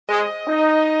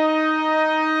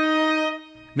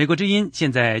美国之音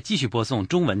现在继续播送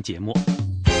中文节目。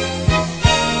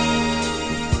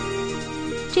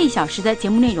这一小时的节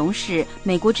目内容是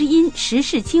美国之音时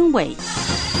事经纬。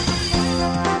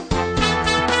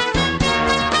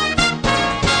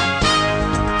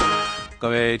各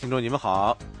位听众你们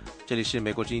好，这里是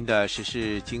美国之音的时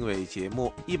事经纬节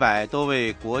目。100多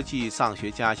位国际丧学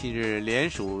家近日联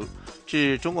署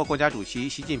致中国国家主席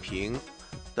习近平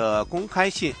的公开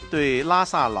信，对拉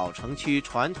萨老城区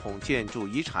传统建筑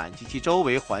遗产及其周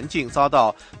围环境遭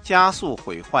到加速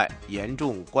毁坏严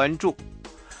重关注。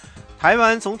台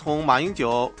湾总统马英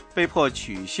九被迫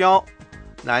取消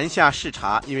南下视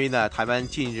察，因为台湾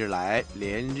近日来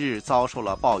连日遭受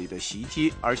了暴雨的袭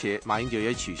击，而且马英九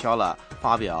也取消了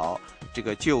发表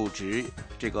就职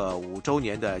5周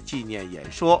年的纪念演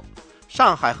说。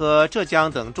上海和浙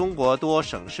江等中国多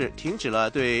省市停止了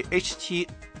对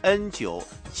H7N9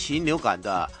 禽流感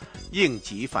的应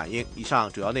急反应。以上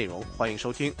主要内容，欢迎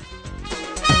收听。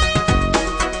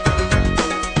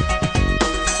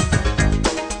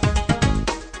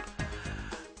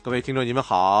各位听众你们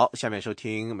好，下面收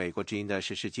听美国之音的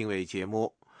时事经纬节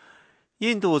目。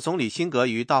印度总理辛格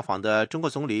与到访的中国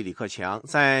总理李克强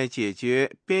在解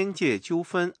决边界纠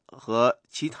纷和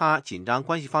其他紧张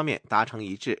关系方面达成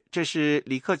一致，这是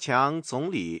李克强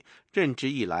总理任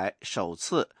职以来首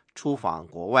次出访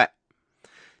国外。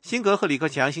辛格和李克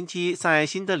强星期一在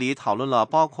新德里讨论了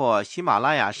包括喜马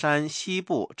拉雅山西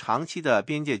部长期的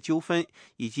边界纠纷，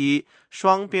以及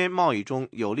双边贸易中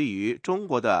有利于中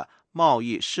国的贸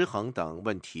易失衡等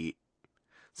问题。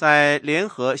在联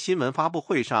合新闻发布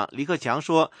会上，李克强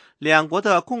说，两国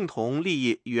的共同利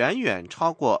益远远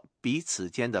超过彼此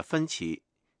间的分歧。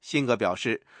辛格表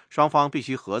示，双方必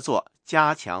须合作，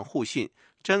加强互信，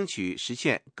争取实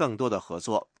现更多的合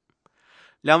作。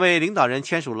两位领导人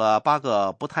签署了8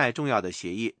个不太重要的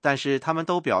协议，但是他们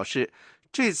都表示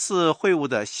这次会晤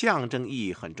的象征意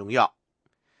义很重要。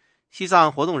西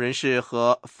藏活动人士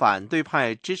和反对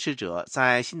派支持者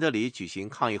在新德里举行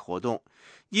抗议活动，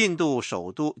印度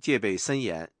首都戒备森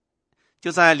严。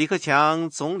就在李克强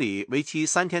总理为期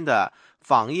3天的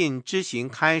访印之行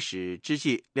开始之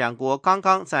际，两国刚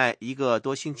刚在1个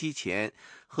多星期前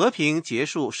和平结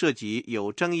束涉及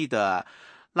有争议的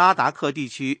拉达克地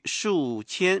区数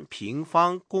千平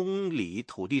方公里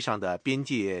土地上的边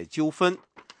界纠纷。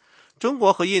中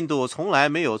国和印度从来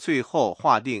没有最后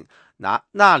划定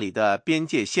那里的边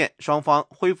界线，双方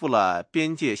恢复了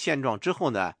边界现状之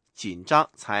后紧张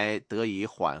才得以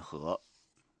缓和。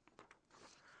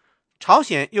朝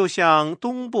鲜又向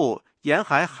东部沿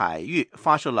海海域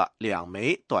发射了2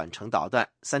枚短程导弹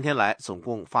，3天来总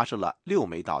共发射了6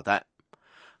枚导弹。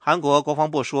韩国国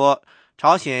防部说，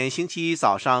朝鲜星期一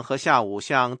早上和下午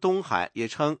向东海，也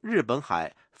称日本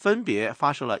海，分别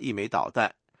发射了1枚导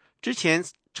弹。之前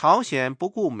朝鲜不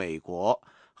顾美国、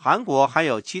韩国还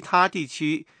有其他地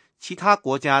区其他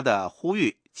国家的呼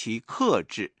吁，其克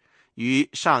制，于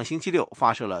上星期六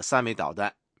发射了3枚导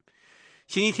弹。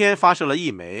星期天发射了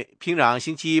1枚。平壤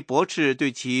星期一驳斥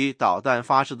对其导弹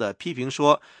发射的批评，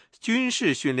说军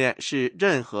事训练是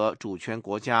任何主权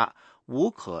国家无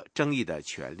可争议的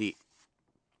权利。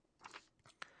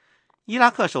伊拉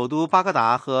克首都巴格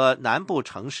达和南部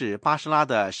城市巴士拉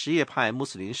的什叶派穆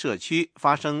斯林社区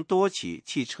发生多起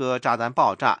汽车炸弹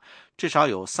爆炸，至少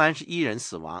有31人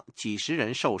死亡，几十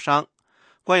人受伤。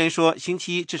官员说，星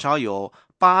期一至少有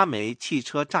8枚汽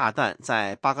车炸弹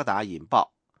在巴格达引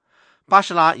爆，巴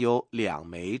士拉有2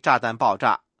枚炸弹爆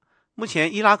炸。目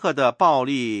前伊拉克的暴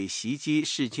力袭击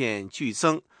事件剧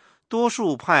增，多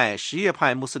数派什叶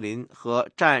派穆斯林和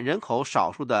占人口少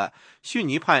数的逊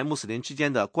尼派穆斯林之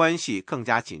间的关系更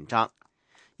加紧张。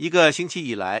1个星期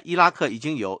以来，伊拉克已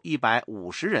经有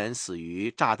150人死于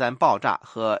炸弹爆炸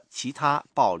和其他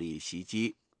暴力袭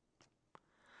击。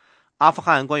阿富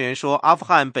汗官员说，阿富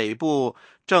汗北部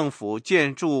政府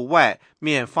建筑外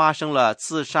面发生了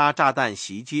自杀炸弹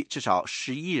袭击，至少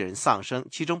11人丧生，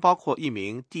其中包括1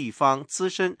名地方资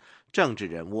深政治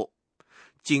人物。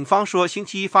警方说，星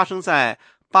期一发生在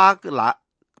巴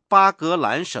格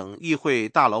兰省议会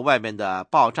大楼外面的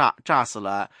爆炸，炸死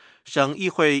了省议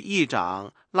会议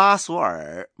长拉索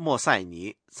尔·莫塞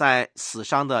尼，在死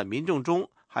伤的民众中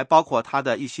还包括他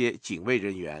的一些警卫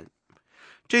人员。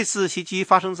这次袭击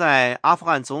发生在阿富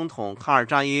汗总统卡尔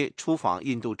扎伊出访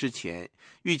印度之前，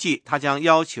预计他将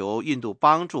要求印度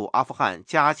帮助阿富汗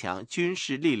加强军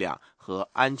事力量和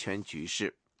安全局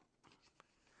势。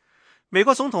美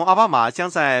国总统奥巴马将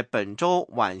在本周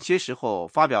晚些时候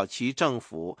发表其政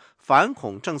府反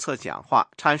恐政策讲话，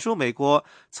阐述美国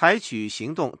采取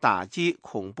行动打击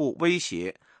恐怖威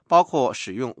胁，包括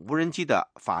使用无人机的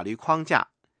法律框架。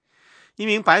一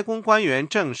名白宫官员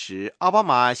证实，奥巴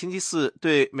马星期四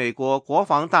对美国国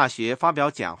防大学发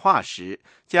表讲话时，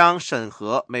将审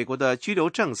核美国的居留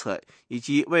政策，以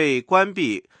及为关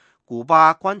闭古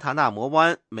巴关塔那摩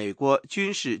湾美国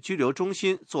军事居留中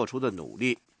心做出的努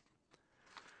力。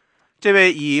这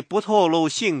位以不透露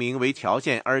姓名为条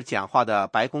件而讲话的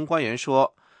白宫官员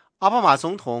说，奥巴马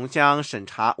总统将审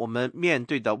查我们面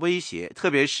对的威胁，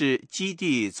特别是基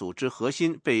地组织核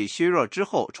心被削弱之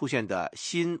后出现的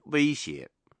新威胁。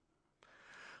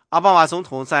奥巴马总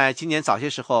统在今年早些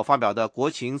时候发表的国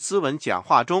情咨文讲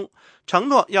话中，承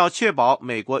诺要确保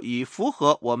美国以符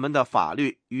合我们的法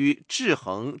律与制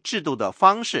衡制度的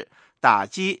方式打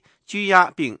击、拘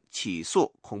押并起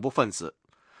诉恐怖分子。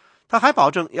他还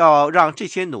保证要让这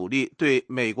些努力对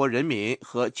美国人民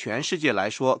和全世界来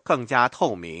说更加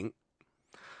透明。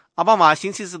奥巴马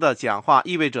星期四的讲话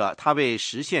意味着他为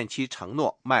实现其承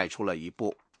诺迈出了一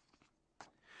步。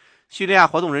叙利亚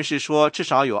活动人士说，至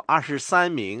少有23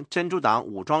名真主党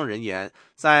武装人员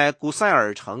在古塞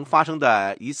尔城发生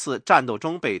的一次战斗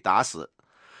中被打死。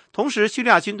同时，叙利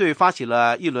亚军队发起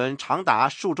了一轮长达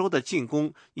数周的进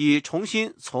攻，以重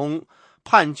新从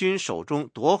叛军手中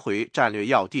夺回战略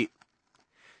要地。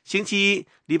星期一，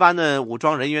黎巴嫩武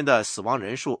装人员的死亡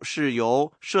人数是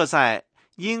由设在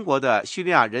英国的叙利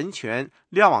亚人权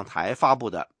瞭望台发布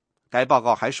的。该报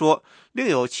告还说，另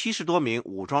有70多名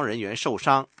武装人员受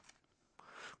伤。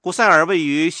古塞尔位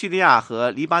于叙利亚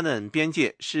和黎巴嫩边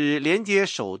界，是连接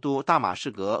首都大马士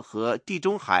革和地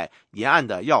中海沿岸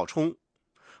的要冲。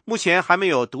目前还没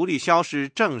有独立消息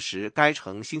证实该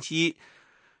城星期一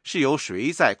是由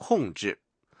谁在控制。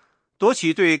夺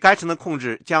取对该城的控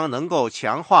制将能够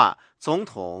强化总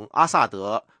统阿萨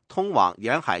德通往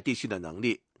沿海地区的能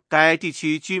力。该地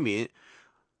区居民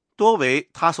多为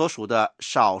他所属的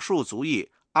少数族裔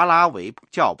阿拉维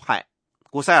教派。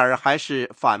古塞尔还是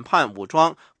反叛武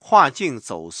装跨境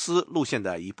走私路线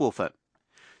的一部分。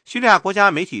叙利亚国家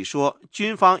媒体说，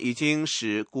军方已经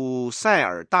使古塞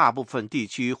尔大部分地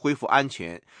区恢复安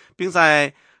全，并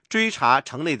在追查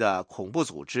城内的恐怖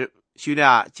组织。叙利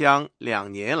亚将2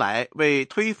年来为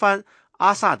推翻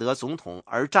阿萨德总统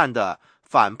而战的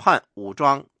反叛武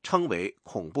装称为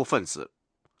恐怖分子。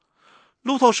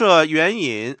路透社援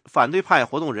引反对派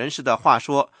活动人士的话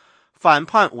说，反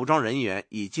叛武装人员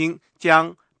已经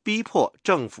将逼迫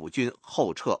政府军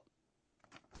后撤。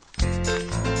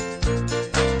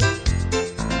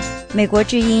美国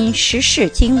之音时事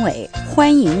经纬，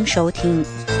欢迎收听。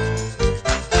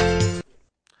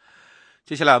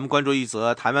接下来我们关注一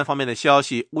则台湾方面的消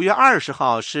息。5月20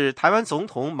号是台湾总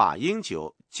统马英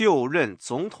九就任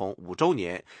总统5周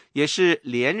年，也是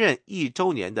连任1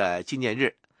周年的纪念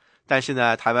日。但是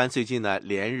呢，台湾最近呢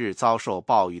连日遭受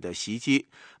暴雨的袭击，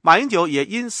马英九也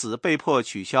因此被迫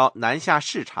取消南下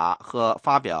视察和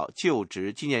发表就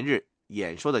职纪念日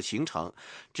演说的行程，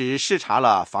只视察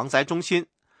了防灾中心。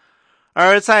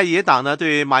而在野党呢，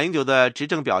对马英九的执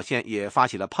政表现也发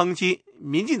起了抨击。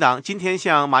民进党今天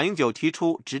向马英九提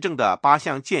出执政的8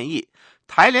项建议，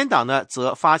台联党呢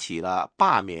则发起了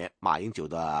罢免马英九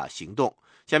的行动。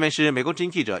下面是美国之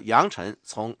音记者杨晨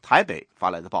从台北发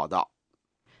来的报道。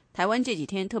台湾这几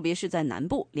天，特别是在南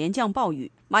部连降暴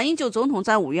雨，马英九总统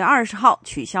在5月20号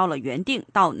取消了原定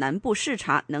到南部视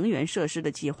察能源设施的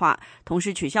计划，同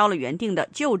时取消了原定的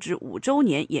就职5周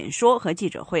年演说和记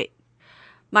者会。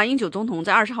马英九总统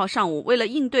在20号上午为了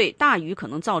应对大雨可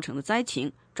能造成的灾情，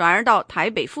转而到台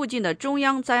北附近的中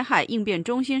央灾害应变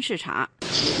中心视察。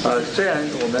虽然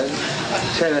我们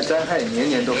现在灾害年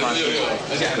年都发生，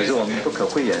可是我们不可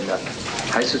讳言的，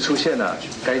还是出现了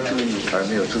该注意而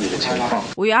没有注意的情况。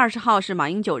5月20号是马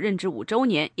英九任职5周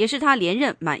年，也是他连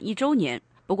任满1周年。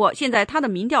不过现在他的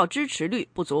民调支持率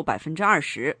不足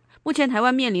 20%。目前台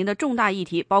湾面临的重大议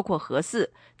题包括核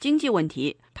四、经济问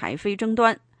题、台非争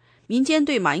端。民间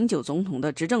对马英九总统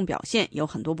的执政表现有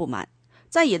很多不满。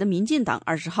在野的民进党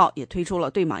20号也推出了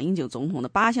对马英九总统的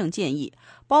8项建议，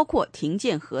包括停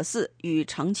建核四与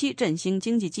长期振兴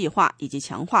经济计划，以及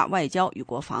强化外交与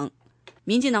国防。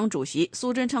民进党主席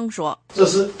苏贞昌说，这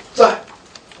是在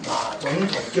马总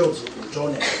统就职5周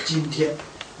年的今天，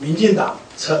民进党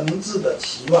诚挚的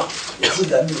期望，也是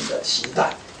人民的期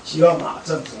待，希望马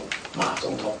政府、马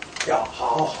总统要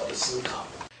好好的思考。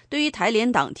对于台联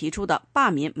党提出的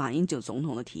罢免马英九总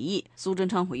统的提议，苏贞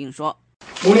昌回应说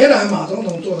，5年来马总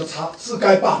统做的差，是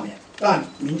该罢免，但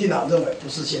民进党认为不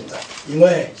是现在，因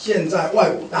为现在外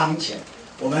务当前，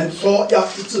我们说要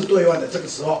一致对外的这个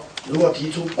时候，如果提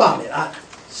出罢免案，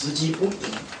时机不宜。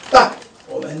但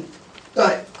我们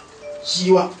在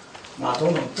希望马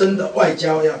总统真的外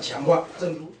交要强化，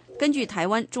正如根据台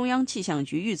湾中央气象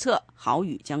局预测，豪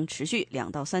雨将持续2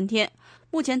到3天。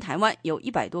目前台湾有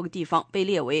100多个地方被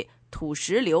列为土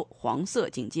石流黄色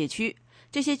警戒区，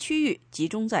这些区域集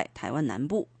中在台湾南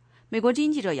部。美国之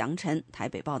音记者杨晨台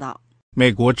北报道。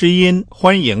美国之音，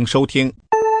欢迎收听。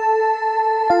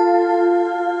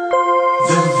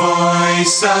The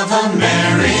Voice of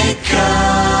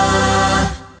America。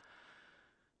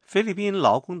 菲律宾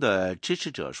劳工的支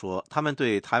持者说，他们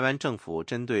对台湾政府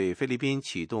针对菲律宾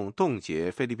启动冻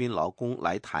结菲律宾劳工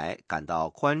来台感到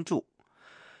关注。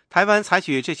台湾采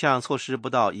取这项措施不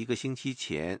到1个星期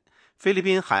前，菲律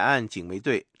宾海岸警卫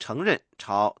队承认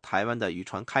朝台湾的渔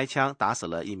船开枪，打死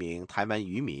了1名台湾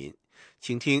渔民。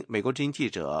请听美国之音记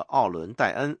者奥伦·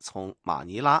戴恩从马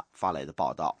尼拉发来的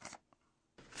报道。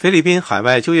菲律宾海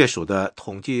外就业署的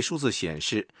统计数字显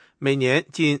示，每年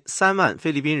近3万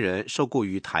菲律宾人受雇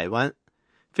于台湾。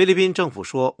菲律宾政府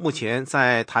说，目前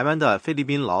在台湾的菲律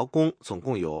宾劳工总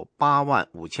共有8万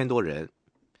5千多人。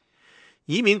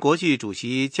移民国际主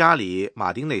席加里·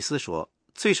马丁内斯说，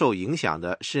最受影响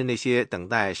的是那些等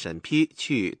待审批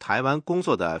去台湾工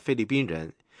作的菲律宾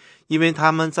人，因为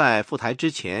他们在赴台之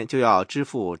前就要支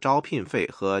付招聘费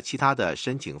和其他的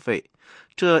申请费，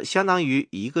这相当于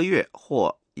1个月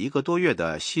或1个多月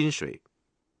的薪水。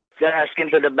They're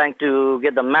asking to the bank to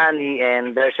get the money,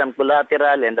 and there's some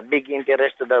collateral and the big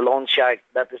interest to the loan shark.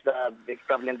 That is the big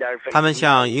problem they are facing. 他们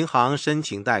向银行申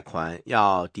请贷款，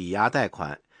要抵押贷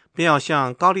款，并要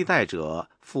向高利贷者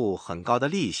付很高的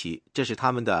利息，这是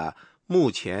他们的目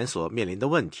前所面临的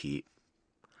问题。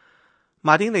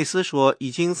马丁内斯说，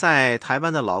已经在台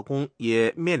湾的劳工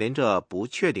也面临着不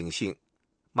确定性。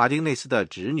马丁内斯的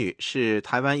侄女是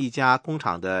台湾一家工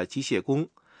厂的机械工，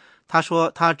他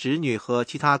说他侄女和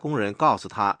其他工人告诉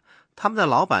他，他们的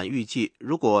老板预计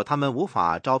如果他们无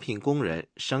法招聘工人，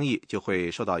生意就会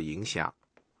受到影响。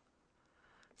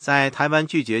在台湾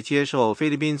拒绝接受菲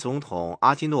律宾总统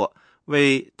阿基诺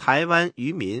为台湾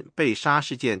渔民被杀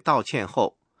事件道歉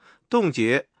后，冻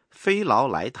结非劳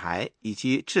来台以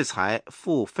及制裁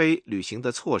赴菲旅行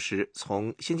的措施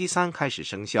从星期3开始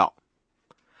生效。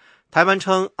台湾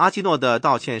称阿基诺的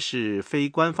道歉是非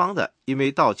官方的，因为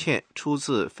道歉出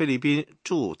自菲律宾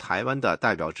驻台湾的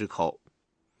代表之口。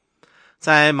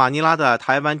在马尼拉的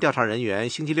台湾调查人员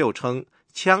星期6称，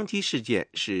枪击事件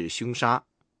是凶杀。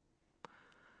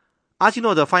阿基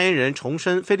诺的发言人重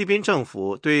申菲律宾政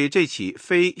府对这起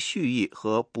非蓄意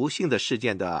和不幸的事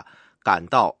件的感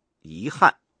到遗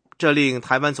憾，这令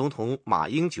台湾总统马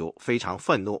英九非常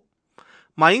愤怒。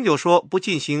马英九说，不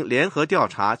进行联合调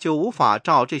查就无法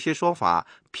照这些说法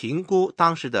评估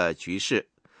当时的局势，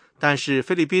但是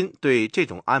菲律宾对这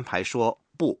种安排说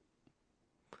不。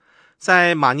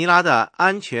在马尼拉的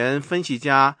安全分析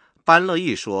家班乐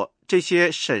义说，这些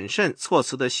审慎措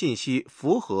辞的信息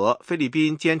符合菲律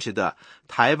宾坚持的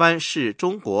台湾是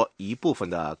中国一部分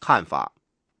的看法。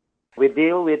 We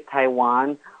deal with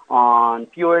Taiwan on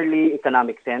purely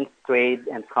economic sense, trade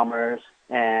and commerce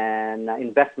and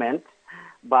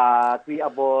investment.But we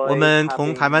avoid 我们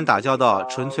同台湾打交道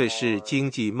纯粹是经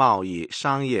济贸易、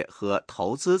商业和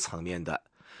投资层面的，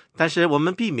但是我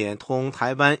们避免同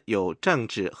台湾有政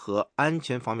治和安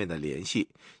全方面的联系，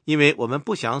因为我们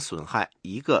不想损害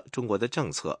一个中国的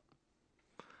政策。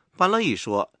班乐义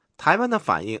说，台湾的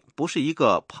反应不是一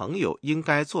个朋友应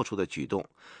该做出的举动，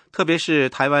特别是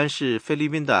台湾是菲律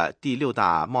宾的第6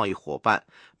大贸易伙伴，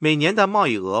每年的贸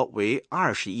易额为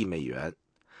20亿美元。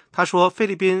他说，菲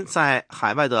律宾在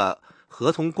海外的合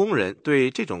同工人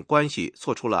对这种关系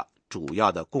做出了主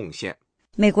要的贡献。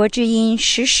美国之音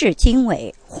时事经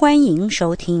纬，欢迎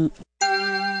收听。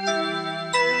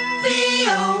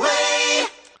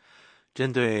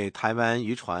针对台湾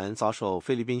渔船遭受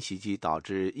菲律宾袭击导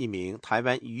致1名台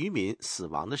湾渔民死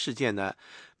亡的事件呢，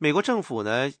美国政府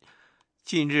呢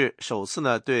近日首次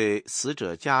呢对死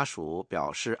者家属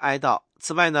表示哀悼。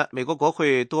此外呢，美国国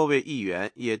会多位议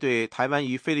员也对台湾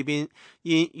与菲律宾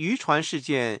因渔船事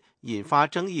件引发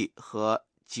争议和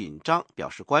紧张表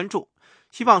示关注，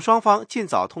希望双方尽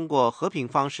早通过和平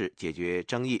方式解决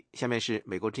争议。下面是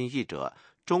美国之音记者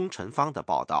钟晨芳的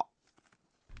报道。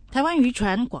台湾渔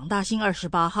船广大兴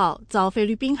28号遭菲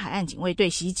律宾海岸警卫队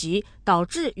袭击，导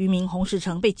致渔民洪石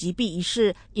成被击毙一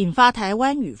事，引发台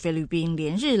湾与菲律宾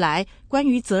连日来关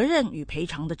于责任与赔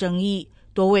偿的争议。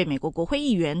多位美国国会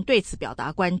议员对此表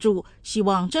达关注，希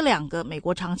望这2个美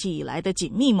国长期以来的紧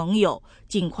密盟友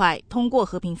尽快通过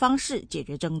和平方式解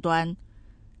决争端。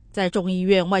在众议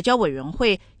院外交委员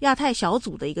会亚太小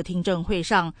组的一个听证会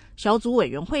上，小组委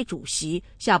员会主席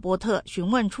夏波特询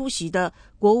问出席的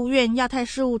国务院亚太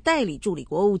事务代理助理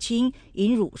国务卿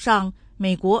尹汝尚，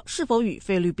美国是否与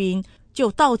菲律宾就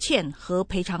道歉和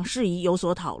赔偿事宜有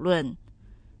所讨论。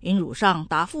尹汝尚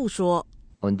答复说，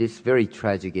 On this very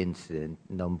tragic incident,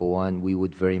 number one, we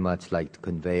would very much like to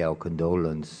convey our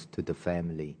condolence to the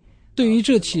family. 对于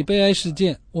这起悲哀事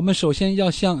件，我们首先要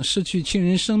向失去亲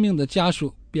人生命的家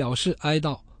属表示哀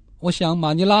悼。我想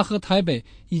马尼拉和台北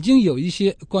已经有一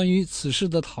些关于此事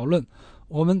的讨论，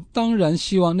我们当然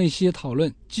希望那些讨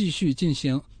论继续进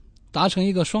行，达成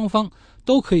一个双方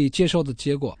都可以接受的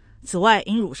结果。此外，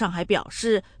英鲁上还表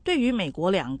示，对于美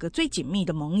国2个最紧密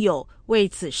的盟友为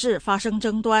此事发生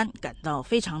争端感到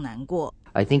非常难过。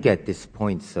I think at this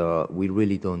point, we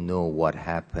really don't know what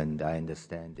happened. I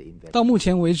understand the investigation. 到目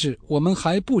前为止，我们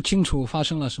还不清楚发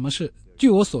生了什么事。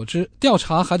据我所知，调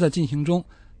查还在进行中，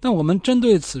但我们针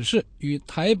对此事与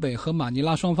台北和马尼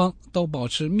拉双方都保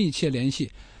持密切联系。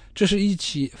这是一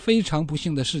起非常不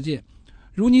幸的事件。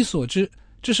如你所知，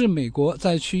这是美国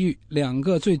在区域2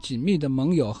个最紧密的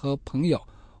盟友和朋友，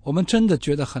我们真的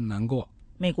觉得很难过。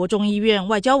美国众议院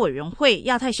外交委员会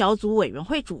亚太小组委员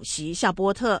会主席夏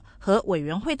波特和委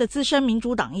员会的资深民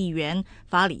主党议员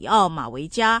法里奥·马维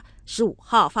加15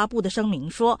号发布的声明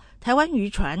说，台湾渔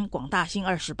船广大兴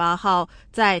28号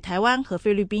在台湾和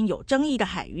菲律宾有争议的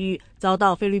海域遭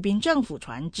到菲律宾政府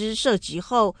船只射击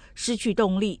后失去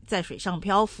动力，在水上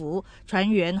漂浮，船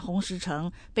员洪石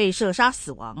成被射杀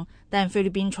死亡，但菲律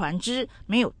宾船只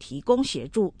没有提供协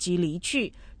助及离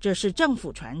去。这是政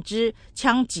府船只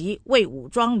枪击未武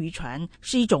装渔船，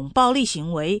是一种暴力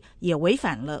行为，也违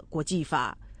反了国际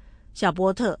法。夏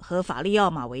波特和法利奥·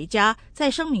马维加在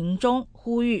声明中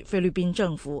呼吁菲律宾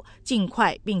政府尽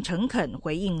快并诚恳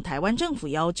回应台湾政府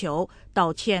要求，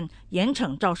道歉、严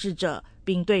惩肇事者，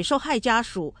并对受害家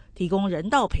属提供人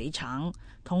道赔偿。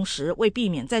同时，为避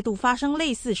免再度发生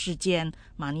类似事件，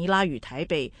马尼拉与台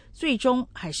北最终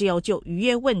还是要就渔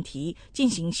业问题进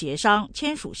行协商，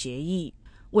签署协议。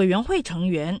委员会成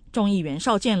员众议员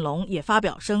邵建龙也发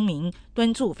表声明，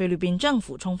敦促菲律宾政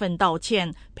府充分道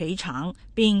歉、赔偿，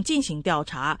并进行调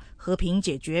查，和平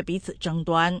解决彼此争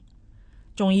端。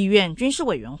众议院军事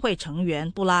委员会成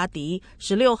员布拉迪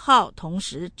16号同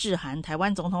时致函台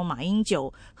湾总统马英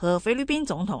九和菲律宾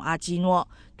总统阿基诺，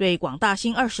对广大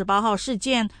兴28号事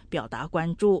件表达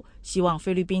关注，希望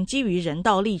菲律宾基于人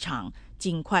道立场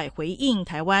尽快回应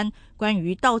台湾关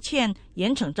于道歉、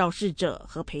严惩肇事者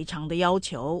和赔偿的要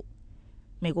求。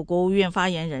美国国务院发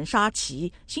言人沙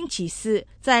奇星期四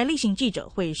在例行记者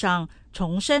会上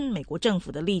重申美国政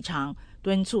府的立场，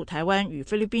敦促台湾与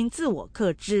菲律宾自我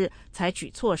克制，采取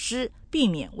措施避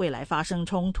免未来发生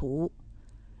冲突。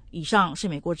以上是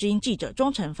美国之音记者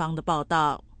钟成芳的报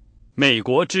道。美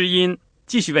国之音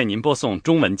继续为您播送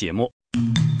中文节目。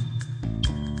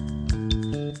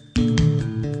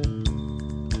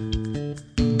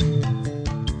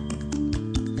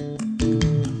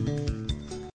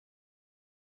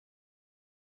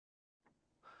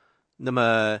那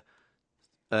么，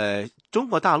中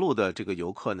国大陆的这个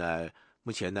游客呢，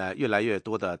目前呢越来越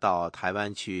多的到台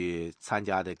湾去参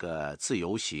加这个自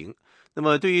由行。那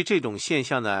么对于这种现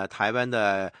象呢，台湾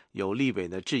的有立委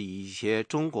呢质疑一些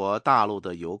中国大陆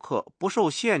的游客不受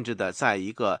限制的在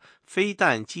一个飞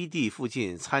弹基地附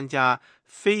近参加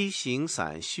飞行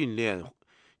伞训练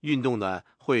运动呢，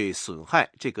会损害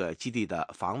这个基地的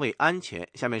防卫安全。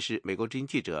下面是美国之音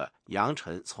记者杨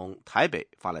晨从台北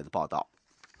发来的报道。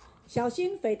小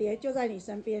心匪谍就在你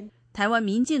身边。台湾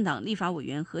民进党立法委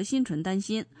员何新纯担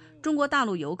心，中国大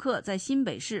陆游客在新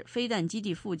北市飞弹基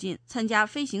地附近参加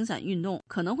飞行伞运动，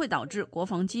可能会导致国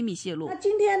防机密泄露。那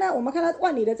今天呢，我们看到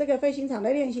万里的这个飞行场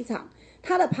的练习场，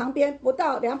它的旁边不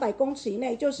到200公尺以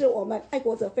内，就是我们爱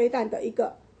国者飞弹的一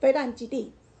个飞弹基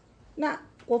地。那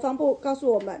国防部告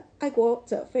诉我们，爱国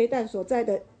者飞弹所在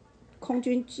的空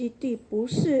军基地不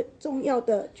是重要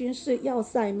的军事要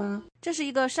塞吗？这是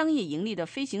一个商业盈利的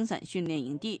飞行伞训练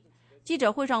营地。记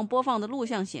者会上播放的录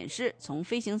像显示，从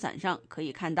飞行伞上可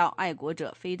以看到爱国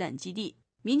者飞弹基地。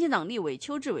民进党立委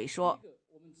邱志伟说，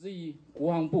我们质疑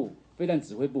国防部、飞弹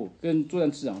指挥部跟作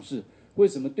战次长室为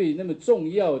什么对那么重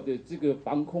要的这个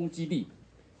防空基地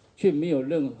却没有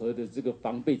任何的这个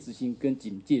防备之心跟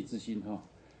警戒之心，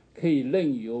可以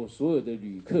任由所有的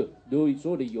旅客、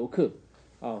所有的游客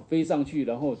飞上去，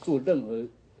然后做任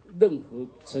何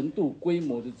程度规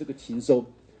模的这个情收。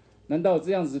难道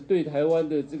这样子对台湾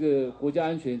的这个国家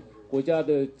安全、国家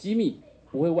的机密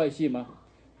不会外泄吗？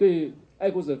对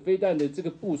爱国者飞弹的这个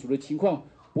部署的情况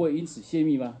不会因此泄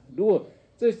密吗？如果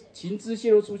这情资泄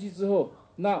露出去之后，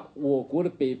那我国的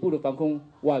北部的防空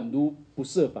宛如不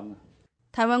设防啊！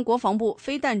台湾国防部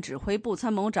飞弹指挥部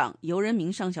参谋长游仁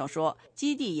明上校说，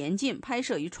基地严禁拍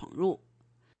摄与闯入。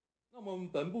那我们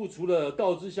本部除了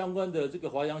告知相关的这个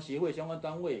华洋协会相关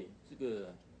单位这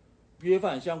个约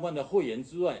犯相关的会员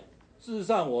之外，事实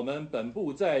上，我们本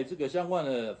部在这个相关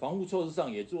的防护措施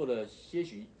上也做了些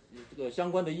许这个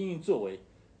相关的因应作为，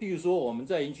譬如说我们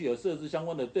在营区有设置相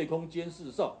关的对空监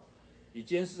视哨，以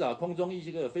监视空中一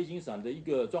些飞行伞的一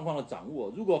个状况的掌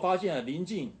握。如果发现临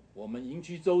近我们营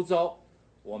区周遭，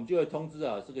我们就会通知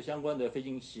这个相关的飞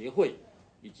行协会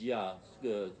以及这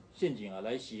个宪警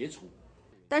来协处。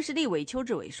但是立委邱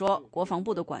志伟说，国防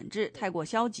部的管制太过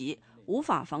消极，无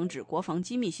法防止国防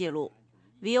机密泄露。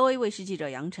VOA 卫视记者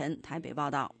杨晨台北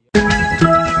报道。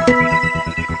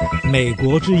美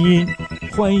国之音，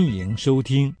欢迎收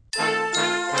听。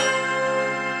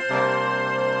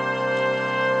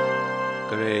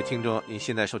各位听众，您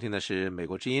现在收听的是美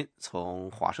国之音从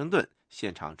华盛顿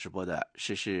现场直播的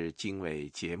时事经纬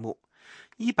节目。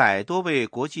100多位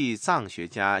国际藏学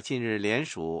家近日联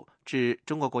署致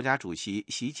中国国家主席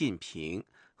习近平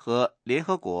和联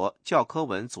合国教科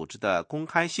文组织的公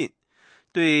开信，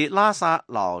对拉萨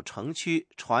老城区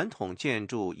传统建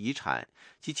筑遗产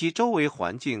及其周围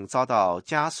环境遭到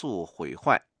加速毁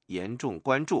坏严重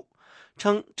关注，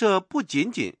称这不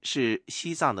仅仅是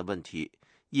西藏的问题，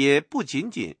也不仅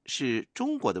仅是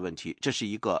中国的问题，这是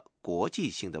一个国际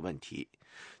性的问题。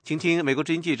请听美国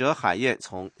之音记者海燕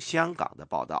从香港的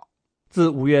报道。自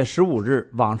5月15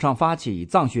日网上发起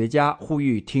藏学家呼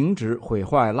吁停止毁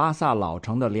坏拉萨老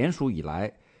城的联署以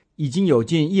来，已经有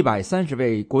近130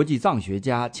位国际藏学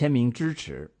家签名支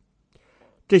持。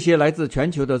这些来自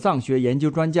全球的藏学研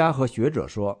究专家和学者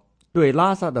说，对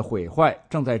拉萨的毁坏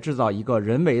正在制造一个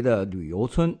人为的旅游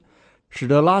村，使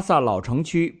得拉萨老城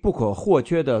区不可或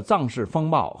缺的藏式风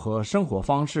貌和生活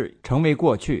方式成为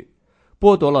过去，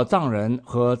剥夺了藏人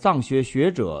和藏学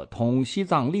学者同西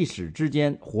藏历史之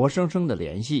间活生生的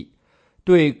联系，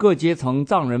对各阶层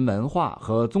藏人文化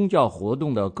和宗教活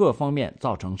动的各方面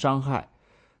造成伤害，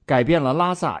改变了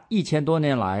拉萨1000多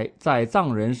年来在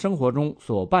藏人生活中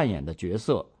所扮演的角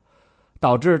色，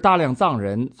导致大量藏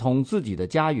人从自己的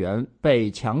家园被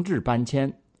强制搬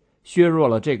迁，削弱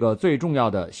了这个最重要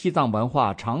的西藏文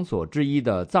化场所之一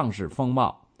的藏式风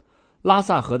貌。拉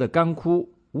萨河的干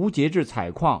枯、无节制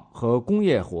采矿和工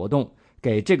业活动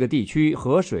给这个地区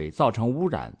河水造成污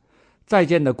染，在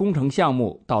建的工程项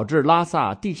目导致拉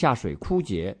萨地下水枯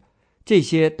竭，这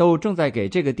些都正在给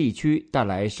这个地区带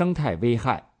来生态危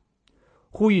害。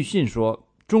呼吁信说，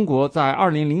中国在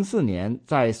2004年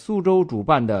在苏州主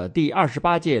办的第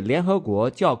28届联合国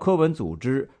教科文组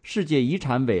织世界遗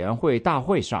产委员会大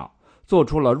会上做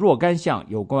出了若干项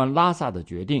有关拉萨的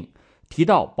决定，提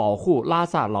到保护拉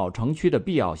萨老城区的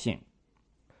必要性。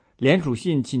联署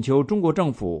信请求中国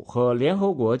政府和联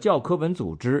合国教科文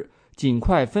组织尽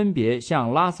快分别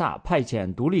向拉萨派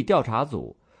遣独立调查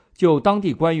组，就当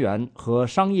地官员和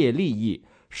商业利益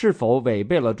是否违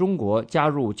背了中国加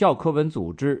入教科文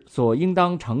组织所应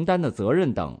当承担的责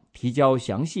任等提交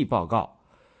详细报告，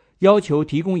要求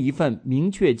提供一份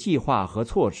明确计划和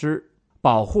措施，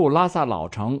保护拉萨老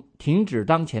城，停止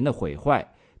当前的毁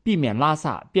坏，避免拉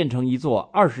萨变成一座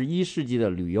21世纪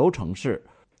的旅游城市，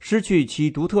失去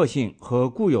其独特性和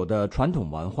固有的传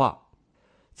统文化。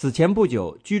此前不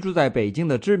久，居住在北京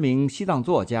的知名西藏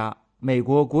作家、美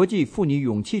国国际妇女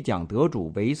勇气奖得主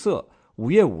维瑟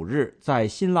5月5日在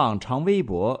新浪长微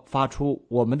博发出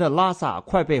我们的拉萨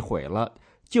快被毁了，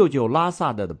救救拉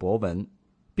萨的博文，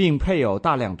并配有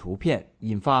大量图片，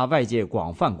引发外界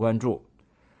广泛关注。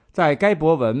在该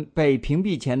博文被屏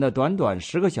蔽前的短短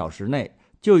10个小时内，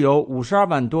就有52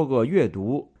万多个阅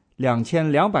读、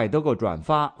2200多个转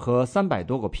发和300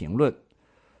多个评论。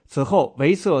此后，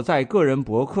维瑟在个人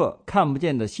博客看不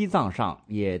见的西藏上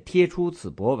也贴出此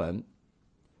博文。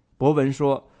博文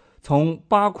说，从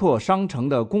八廓商城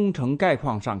的工程概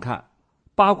况上看，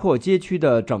八廓街区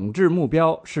的整治目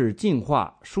标是净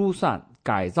化、疏散、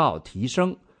改造、提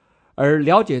升，而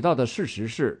了解到的事实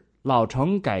是，老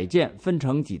城改建分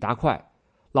成几大块，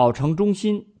老城中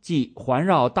心即环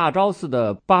绕大昭寺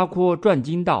的八廓转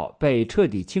经道被彻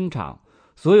底清场，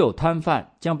所有摊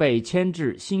贩将被迁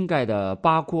至新盖的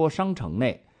八廓商城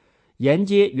内，沿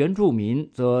街原住民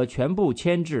则全部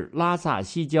迁至拉萨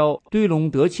西郊堆龙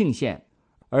德庆县，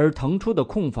而腾出的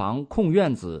空房、空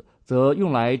院子则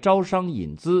用来招商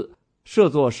引资，设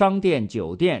作商店、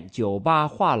酒店、酒吧、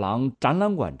画廊、展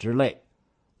览馆之类。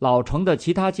老城的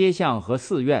其他街巷和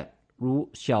寺院，如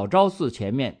小昭寺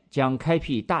前面将开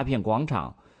辟大片广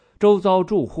场，周遭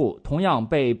住户同样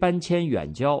被搬迁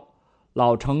远郊。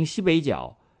老城西北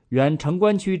角原城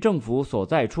关区政府所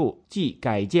在处即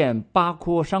改建八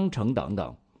廓商城等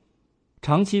等。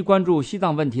长期关注西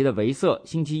藏问题的维瑟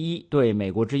星期一对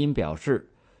美国之音表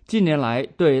示，近年来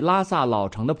对拉萨老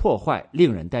城的破坏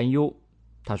令人担忧。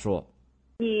他说，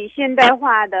以现代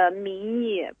化的名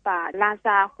义把拉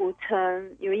萨古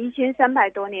城有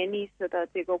1300多年历史的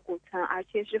这个古城，而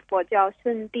且是佛教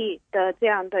圣地的这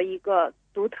样的一个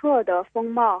独特的风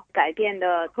貌改变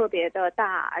的特别的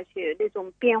大，而且那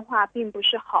种变化并不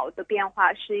是好的变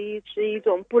化，是一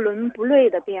种不伦不类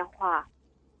的变化。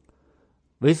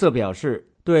维瑟表示，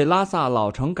对拉萨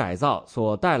老城改造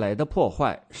所带来的破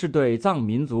坏是对藏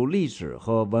民族历史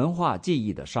和文化记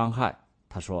忆的伤害。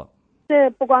他说，这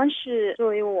不光是作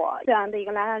为我这样的一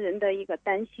个拉萨人的一个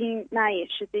担心，那也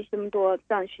是对这么多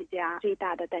藏学家最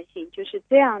大的担心，就是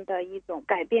这样的一种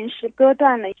改变是割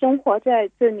断了生活在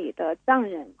这里的藏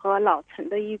人和老城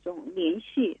的一种联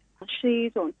系，是一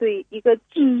种对一个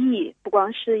记忆，不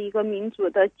光是一个民族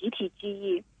的集体记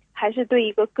忆，还是对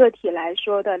一个个体来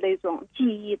说的那种记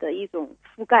忆的一种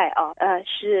覆盖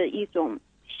是一种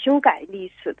修改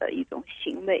历史的一种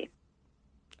行为。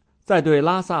在对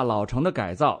拉萨老城的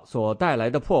改造所带来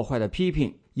的破坏的批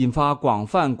评引发广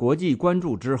泛国际关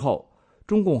注之后，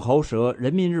中共喉舌《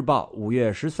人民日报》5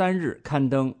月13日刊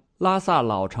登拉萨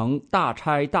老城大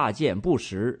拆大建不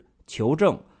实，求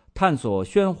证探索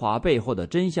喧哗背后的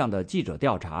真相的记者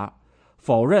调查，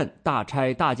否认大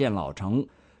拆大建老城，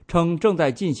称正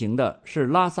在进行的是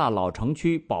拉萨老城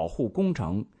区保护工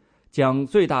程，将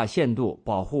最大限度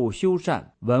保护修缮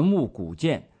文物古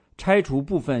建，拆除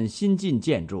部分新进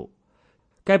建筑。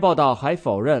该报道还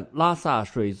否认拉萨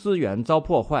水资源遭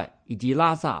破坏，以及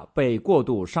拉萨被过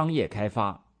度商业开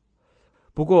发。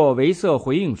不过维瑟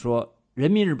回应说，人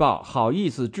民日报好意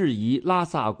思质疑拉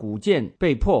萨古建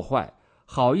被破坏，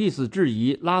好意思质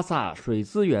疑拉萨水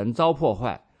资源遭破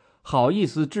坏，好意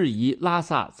思质疑拉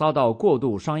萨遭到过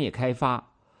度商业开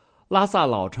发。拉萨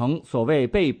老城所谓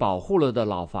被保护了的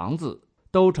老房子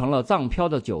都成了藏漂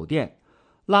的酒店，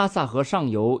拉萨河上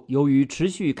游由于持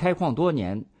续开矿多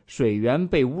年，水源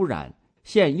被污染，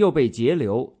现又被截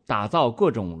流，打造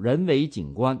各种人为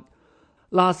景观。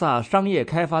拉萨商业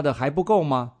开发的还不够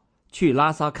吗？去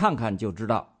拉萨看看就知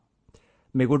道。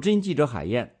美国之音记者海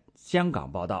燕，香港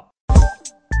报道。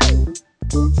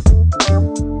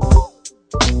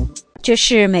这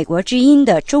是美国之音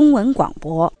的中文广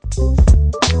播。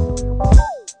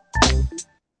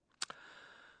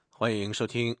欢迎收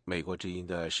听美国之音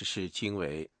的时事经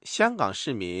纬。香港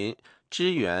市民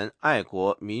支援爱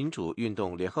国民主运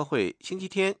动联合会星期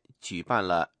天举办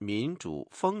了民主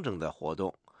风筝的活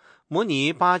动，模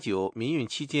拟8·9民运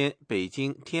期间北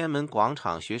京天安门广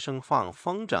场学生放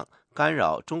风筝干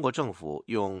扰中国政府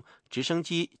用直升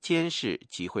机监视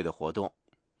集会的活动。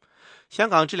香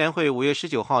港支联会5月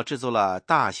19号制作了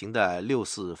大型的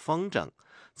6·4风筝，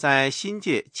在新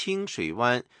界清水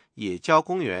湾野郊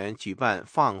公园举办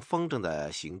放风筝的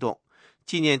行动，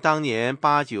纪念当年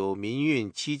8·9民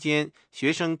运期间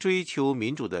学生追求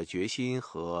民主的决心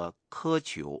和苛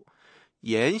求，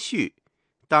延续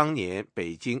当年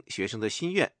北京学生的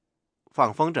心愿。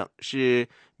放风筝是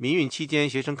民运期间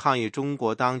学生抗议中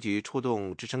国当局出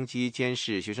动直升机监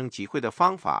视学生集会的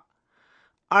方法。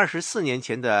24年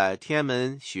前的天安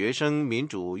门学生民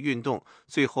主运动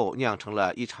最后酿成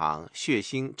了一场血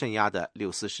腥镇压的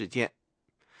6·4事件。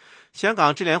香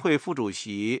港支联会副主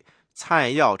席蔡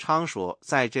耀昌说，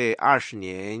在这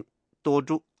20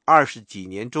几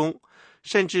年中，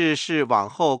甚至是往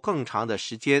后更长的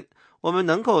时间，我们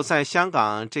能够在香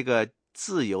港这个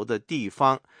自由的地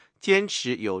方坚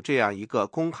持有这样一个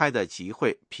公开的集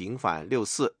会，平反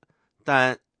6·4，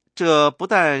但这不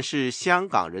但是香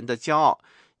港人的骄傲，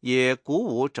也鼓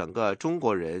舞整个中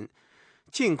国人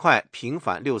尽快平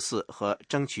反6·4和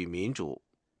争取民主。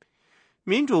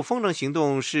民主风筝行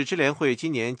动是支联会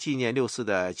今年纪念6·4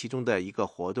的其中的一个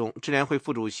活动。支联会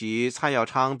副主席蔡耀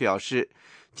昌表示，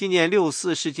纪念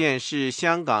6·4事件是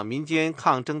香港民间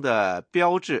抗争的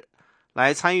标志，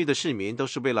来参与的市民都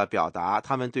是为了表达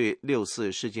他们对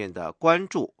6·4事件的关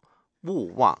注，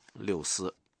勿忘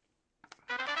6·4。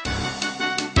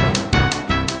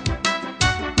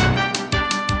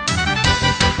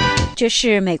这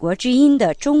是美国之音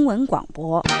的中文广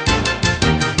播。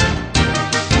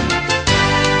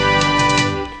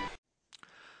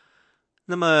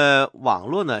那么网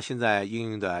络呢，现在应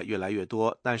用的越来越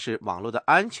多，但是网络的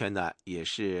安全呢，也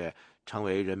是成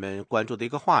为人们关注的一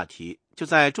个话题。就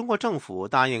在中国政府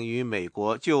答应与美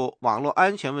国就网络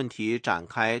安全问题展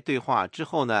开对话之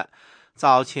后呢，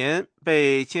早前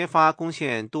被揭发攻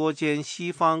陷多间西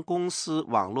方公司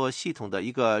网络系统的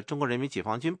一个中国人民解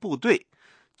放军部队，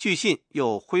据信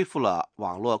又恢复了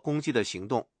网络攻击的行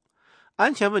动。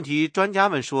安全问题专家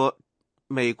们说，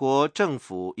美国政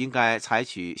府应该采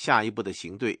取下一步的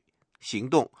行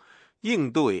动，应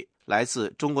对来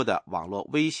自中国的网络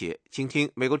威胁。请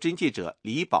听美国之音记者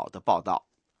李宝的报道。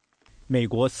美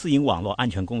国私营网络安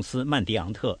全公司曼迪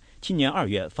昂特今年2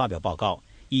月发表报告，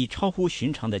以超乎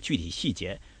寻常的具体细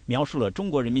节描述了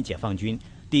中国人民解放军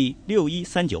第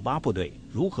61398部队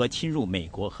如何侵入美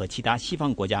国和其他西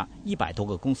方国家100多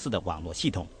个公司的网络系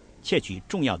统，窃取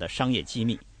重要的商业机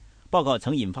密。报告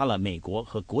曾引发了美国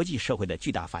和国际社会的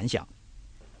巨大反响。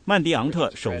曼迪昂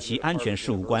特首席安全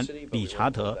事务官理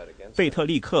查德·贝特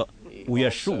利克5月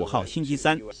15号星期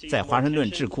三在华盛顿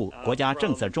智库国家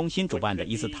政策中心主办的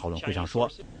一次讨论会上说，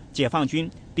解放军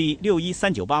第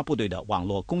61398部队的网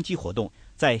络攻击活动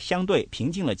在相对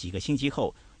平静了几个星期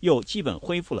后，又基本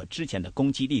恢复了之前的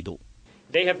攻击力度。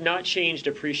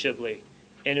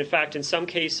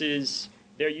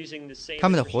他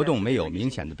们的活动没有明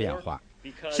显的变化。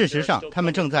事实上，他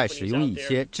们正在使用一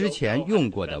些之前用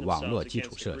过的网络基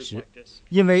础设施，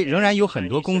因为仍然有很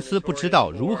多公司不知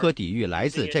道如何抵御来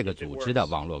自这个组织的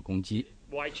网络攻击。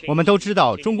我们都知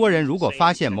道，中国人如果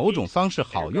发现某种方式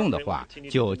好用的话，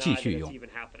就继续用。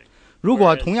如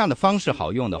果同样的方式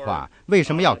好用的话，为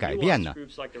什么要改变呢？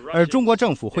而中国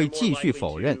政府会继续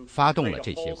否认发动了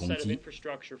这些攻击。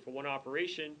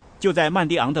就在曼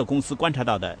迪昂特公司观察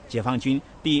到的解放军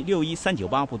第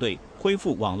61398部队恢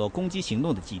复网络攻击行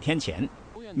动的几天前，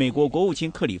美国国务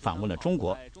卿克里访问了中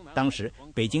国。当时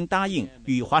北京答应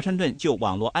与华盛顿就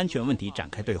网络安全问题展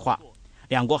开对话，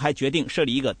两国还决定设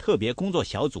立一个特别工作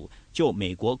小组，就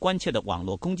美国关切的网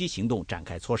络攻击行动展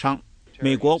开磋商。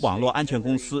美国网络安全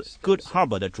公司 Good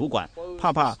Harbor 的主管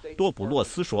帕帕多普洛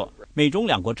斯说，美中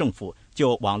两国政府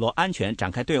就网络安全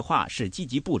展开对话是积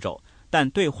极步骤，但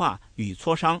对话与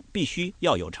磋商必须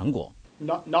要有成果。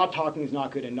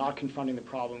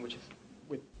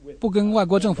不跟外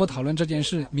国政府讨论这件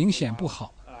事明显不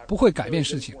好，不会改变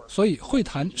事情，所以会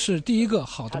谈是第一个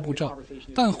好的步骤，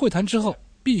但会谈之后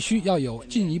必须要有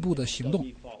进一步的行动。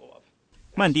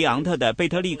曼迪昂特的贝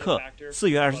特利克4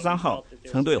月23号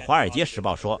曾对《华尔街时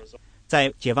报》说，在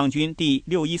解放军第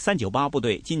61398部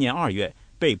队今年2月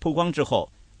被曝光之后，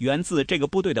源自这个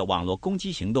部队的网络攻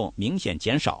击行动明显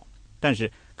减少，但是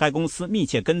该公司密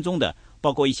切跟踪的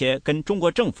包括一些跟中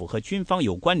国政府和军方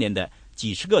有关联的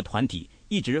几十个团体，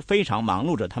一直非常忙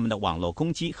碌着他们的网络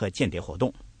攻击和间谍活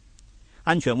动。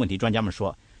安全问题专家们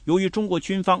说，由于中国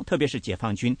军方特别是解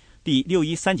放军第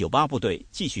61398部队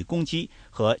继续攻击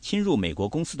和侵入美国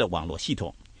公司的网络系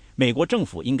统，美国政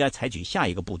府应该采取下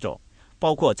一个步骤，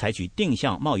包括采取定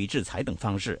向贸易制裁等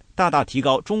方式，大大提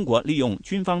高中国利用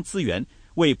军方资源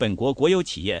为本国国有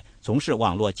企业从事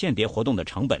网络间谍活动的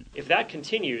成本。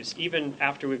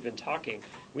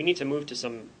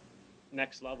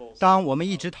当我们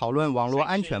一直讨论网络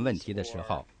安全问题的时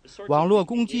候，网络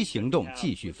攻击行动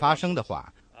继续发生的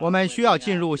话，我们需要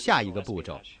进入下一个步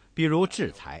骤，比如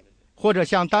制裁，或者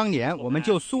像当年我们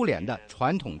就苏联的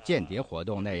传统间谍活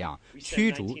动那样驱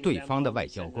逐对方的外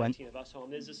交官。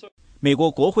美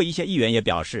国国会一些议员也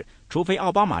表示，除非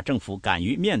奥巴马政府敢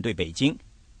于面对北京，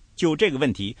就这个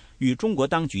问题与中国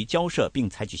当局交涉并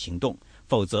采取行动，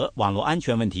否则网络安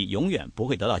全问题永远不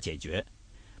会得到解决。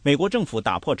美国政府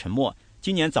打破沉默，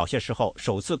今年早些时候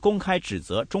首次公开指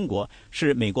责中国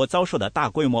是美国遭受的大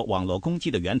规模网络攻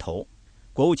击的源头。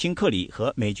国务卿克里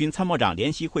和美军参谋长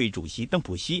联席会议主席邓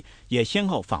普西也先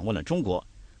后访问了中国，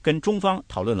跟中方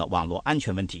讨论了网络安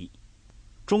全问题。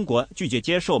中国拒绝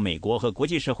接受美国和国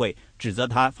际社会指责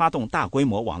他发动大规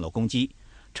模网络攻击，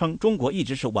称中国一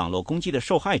直是网络攻击的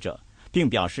受害者，并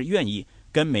表示愿意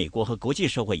跟美国和国际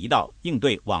社会一道应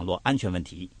对网络安全问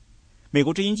题。美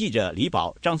国之音记者李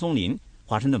宝、张松林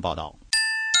华盛顿报道。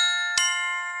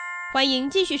欢迎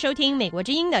继续收听美国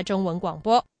之音的中文广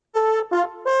播。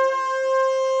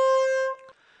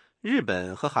日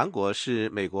本和韩国是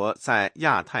美国在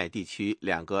亚太地区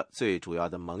两个最主要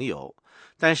的盟友，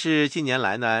但是近年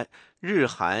来呢，日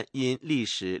韩因历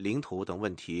史、领土等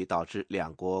问题导致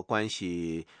两国关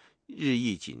系日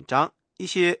益紧张。一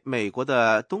些美国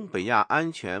的东北亚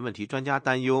安全问题专家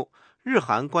担忧，日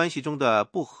韩关系中的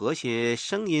不和谐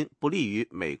声音不利于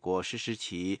美国实施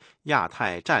其亚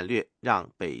太战略，让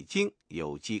北京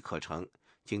有机可乘。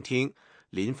请听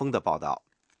林峰的报道。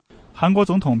韩国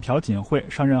总统朴槿惠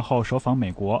上任后首访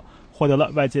美国，获得了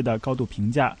外界的高度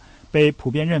评价，被普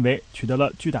遍认为取得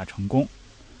了巨大成功。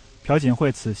朴槿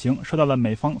惠此行受到了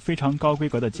美方非常高规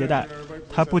格的接待，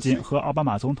他不仅和奥巴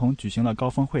马总统举行了高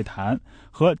峰会谈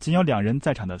和仅有2人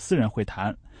在场的私人会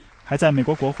谈，还在美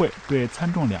国国会对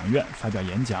参众两院发表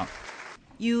演讲。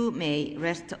You may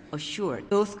rest assured,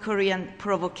 North Korean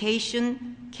provocation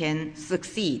can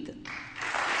succeed.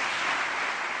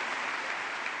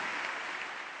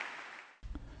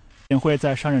 尹会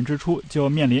在上任之初就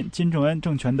面临金正恩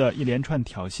政权的一连串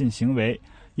挑衅行为，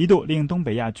一度令东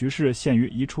北亚局势陷于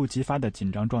一触即发的紧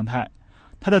张状态。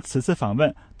他的此次访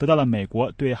问得到了美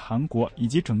国对韩国以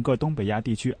及整个东北亚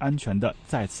地区安全的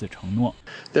再次承诺。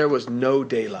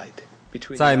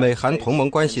在美韩同盟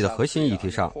关系的核心议题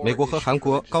上，美国和韩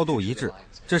国高度一致，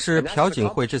这是朴槿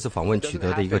惠这次访问取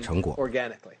得的一个成果。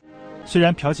虽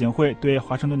然朴槿惠对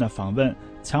华盛顿的访问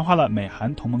强化了美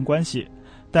韩同盟关系，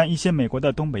但一些美国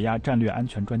的东北亚战略安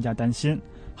全专家担心，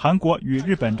韩国与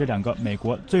日本这两个美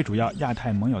国最主要亚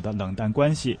太盟友的冷淡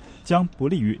关系将不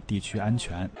利于地区安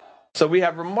全。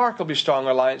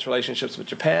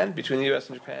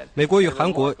美国与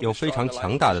韩国有非常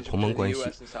强大的同盟关系，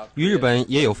与日本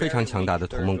也有非常强大的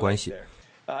同盟关系，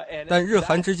但日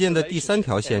韩之间的第三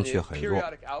条线却很弱。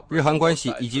日韩关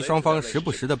系以及双方时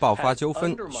不时的爆发纠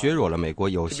纷，削弱了美国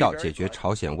有效解决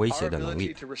朝鲜威胁的能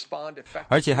力，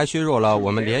而且还削弱了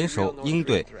我们联手应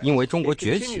对因为中国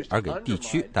崛起而给地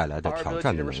区带来的挑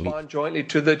战的能力。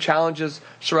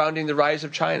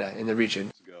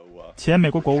前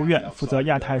美国国务院负责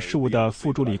亚太事务的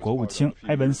副助理国务卿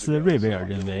埃文斯·瑞维尔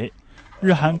认为，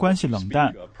日韩关系冷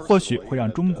淡或许会让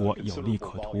中国有利可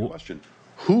图。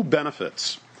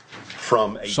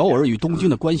首尔与东京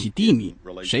的关系低迷，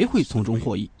谁会从中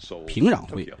获益？平壤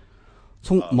会。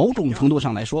从某种程度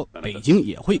上来说，北京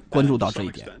也会关注到这一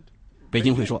点。北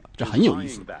京会说，这很有意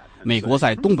思，美国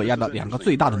在东北亚的两个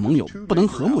最大的盟友不能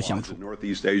和睦相处。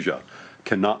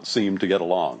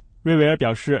瑞维尔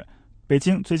表示，北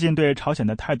京最近对朝鲜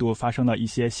的态度发生了一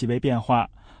些细微变化，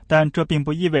但这并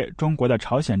不意味中国的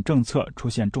朝鲜政策出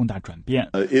现重大转变。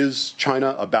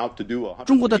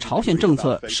中国的朝鲜政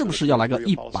策是不是要来个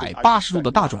180度的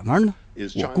大转弯呢？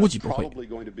我估计不会。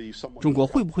中国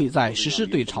会不会在实施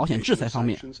对朝鲜制裁方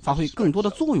面发挥更多的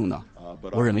作用呢？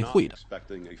我认为会的，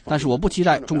但是我不期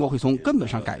待中国会从根本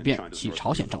上改变其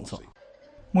朝鲜政策。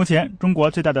目前，中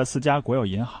国最大的4家国有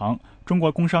银行——中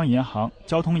国工商银行、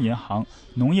交通银行、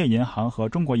农业银行和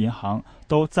中国银行——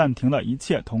都暂停了一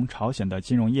切同朝鲜的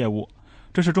金融业务。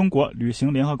这是中国履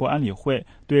行联合国安理会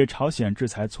对朝鲜制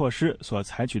裁措施所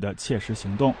采取的切实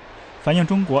行动，反映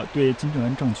中国对金正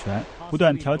恩政权不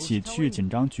断挑起区域紧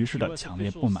张局势的强烈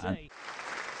不满。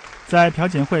在朴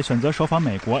槿惠选择首访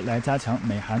美国来加强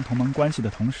美韩同盟关系的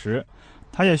同时，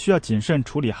他也需要谨慎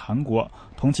处理韩国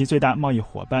同其最大贸易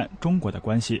伙伴中国的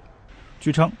关系。据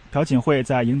称，朴槿惠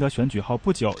在赢得选举后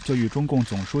不久就与中共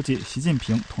总书记习近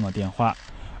平通了电话，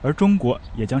而中国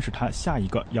也将是他下一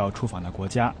个要出访的国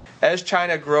家。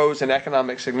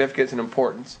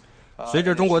随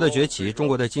着中国的崛起，中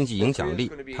国的经济影响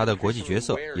力，它的国际角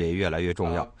色也越来越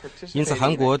重要。因此，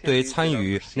韩国对参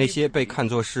与那些被看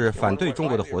作是反对中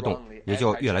国的活动也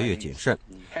就越来越谨慎。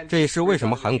这也是为什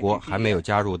么韩国还没有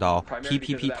加入到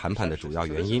TPP 谈判的主要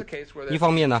原因。一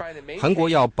方面呢，韩国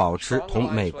要保持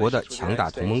同美国的强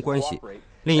大同盟关系，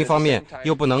另一方面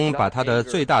又不能把他的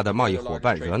最大的贸易伙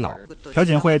伴惹恼。朴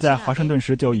槿惠在华盛顿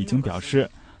时就已经表示，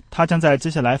他将在接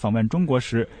下来访问中国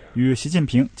时与习近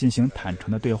平进行坦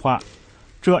诚的对话，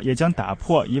这也将打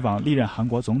破以往历任韩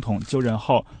国总统就任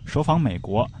后首访美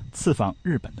国、次访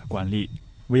日本的惯例。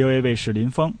VOA 卫视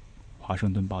林峰，华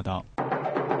盛顿报道。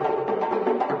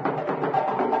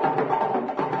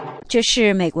这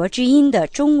是美国之音的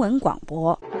中文广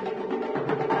播。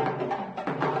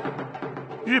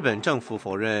日本政府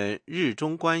否认日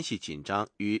中关系紧张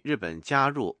与日本加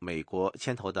入美国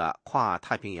牵头的跨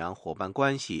太平洋伙伴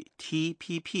关系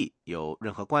TPP 有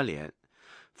任何关联。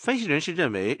分析人士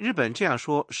认为，日本这样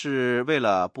说是为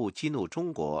了不激怒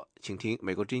中国。请听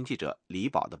美国之音记者李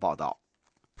宝的报道。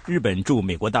日本驻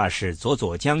美国大使佐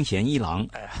佐江贤一郎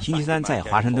星期三在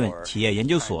华盛顿企业研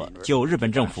究所就日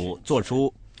本政府做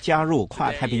出加入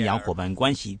跨太平洋伙伴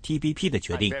关系 TPP 的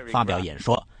决定发表演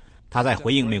说。他在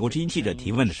回应美国之音记者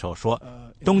提问的时候说，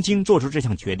东京做出这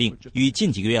项决定与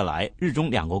近几个月来日中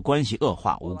两国关系恶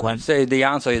化无关。 The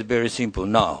answer is very simple,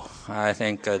 no. I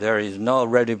think there is no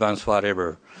relevance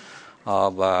whatever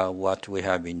of what we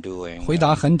have been doing. 回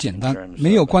答很简单，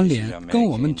没有关联，跟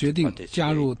我们决定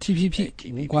加入 TPP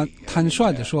无关。坦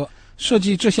率地说，设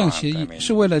计这项协议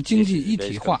是为了经济一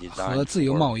体化和自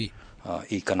由贸易。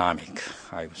Economic,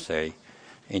 I would say,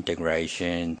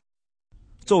 integration.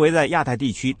 作为在亚太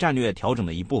地区战略调整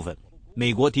的一部分，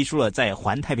美国提出了在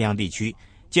环太平洋地区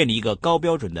建立一个高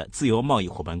标准的自由贸易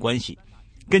伙伴关系。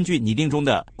根据拟定中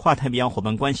的跨太平洋伙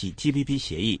伴关系 TPP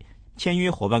协议，签约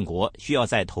伙伴国需要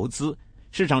在投资、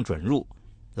市场准入、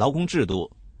劳工制度、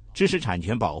知识产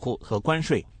权保护和关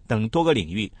税等多个领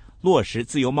域落实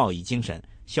自由贸易精神，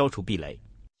消除壁垒。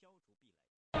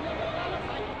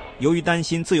由于担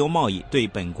心自由贸易对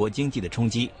本国经济的冲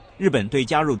击，日本对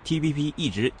加入 TPP 一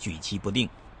直举棋不定。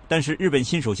但是日本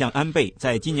新首相安倍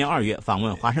在今年2月访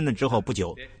问华盛顿之后不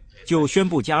久，就宣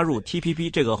布加入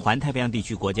TPP 这个环太平洋地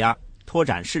区国家拓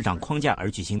展市场框架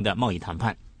而举行的贸易谈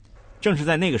判。正是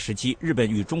在那个时期，日本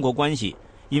与中国关系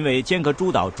因为尖阁诸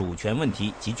岛主权问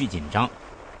题急剧紧张，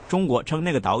中国称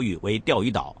那个岛屿为钓鱼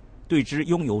岛，对之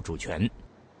拥有主权。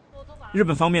日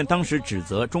本方面当时指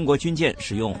责中国军舰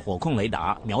使用火控雷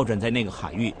达瞄准在那个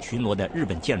海域巡逻的日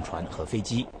本舰船和飞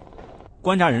机。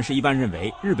观察人士一般认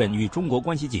为，日本与中国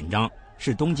关系紧张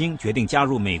是东京决定加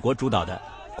入美国主导的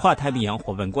跨太平洋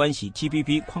伙伴关系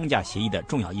TPP 框架协议的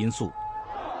重要因素。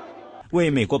为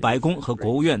美国白宫和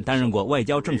国务院担任过外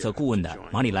交政策顾问的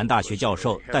马里兰大学教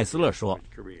授戴斯勒说，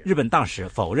日本大使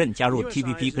否认加入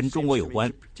TPP 跟中国有关，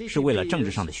是为了政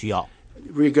治上的需要。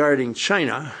Regarding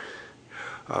China,which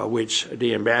the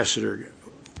ambassador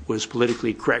was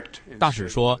politically correct. 大使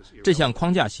说，这项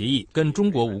框架协议跟中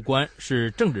国无关，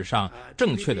是政治上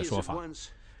正确的说法。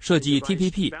设计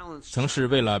TPP 曾是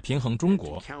为了平衡中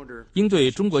国，应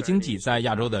对中国经济在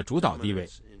亚洲的主导地位，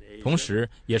同时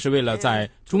也是为了在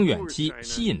中远期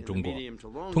吸引中国，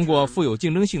通过富有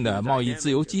竞争性的贸易自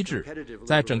由机制，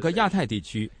在整个亚太地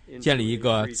区建立一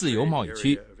个自由贸易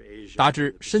区，达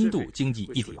至深度经济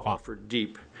一体化。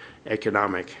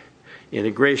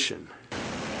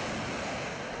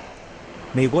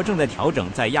美国正在调整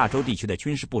在亚洲地区的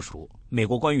军事部署。美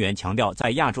国官员强调，在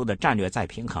亚洲的战略再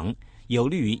平衡有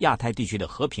利于亚太地区的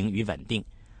和平与稳定，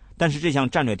但是这项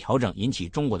战略调整引起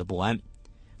中国的不安。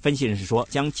分析人士说，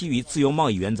将基于自由贸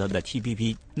易原则的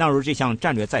TPP 纳入这项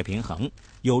战略再平衡，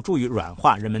有助于软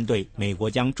化人们对美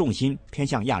国将重心偏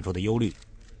向亚洲的忧虑。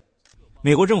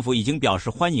美国政府已经表示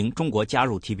欢迎中国加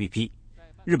入 TPP。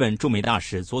日本驻美大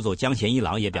使佐佐江贤一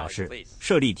郎也表示，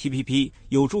设立 TPP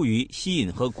有助于吸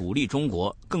引和鼓励中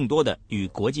国更多的与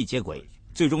国际接轨，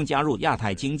最终加入亚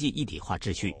太经济一体化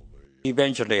秩序。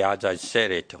Eventually, as I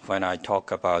said it, when I talk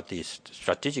about this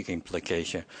strategic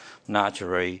implication,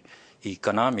 naturally,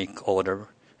 economic order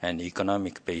and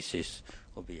economic basis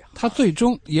will be. 它最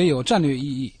终也有战略意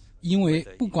义，因为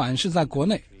不管是在国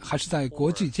内还是在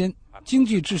国际间，经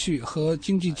济秩序和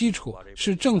经济基础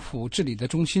是政府治理的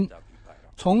中心。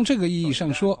从这个意义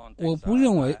上说，我不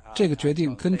认为这个决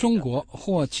定跟中国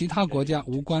或其他国家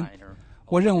无关。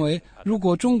我认为，如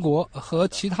果中国和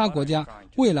其他国家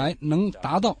未来能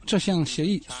达到这项协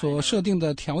议所设定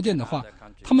的条件的话，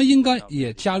他们应该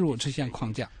也加入这项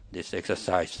框架。This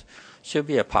exercise should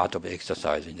be a part of the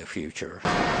exercise in the future.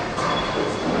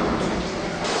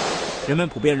 人们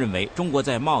普遍认为，中国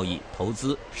在贸易、投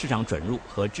资、市场准入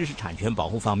和知识产权保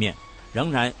护方面，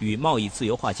仍然与贸易自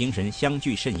由化精神相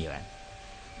距甚远。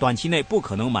短期内不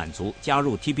可能满足加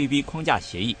入 TPP 框架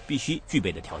协议必须具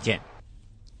备的条件。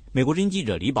美国之音记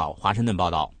者李宝华盛顿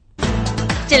报道。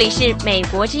这里是美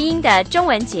国之音的中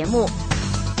文节目，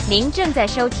您正在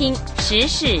收听时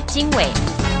事经纬。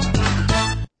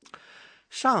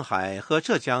上海和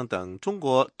浙江等中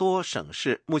国多省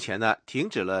市目前停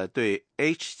止了对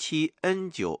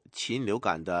H7N9 禽流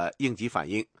感的应急反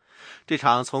应。这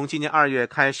场从今年2月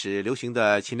开始流行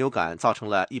的禽流感造成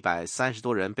了130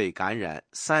多人被感染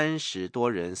，30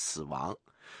多人死亡。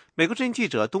美国之音记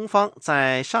者东方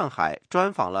在上海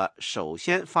专访了首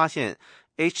先发现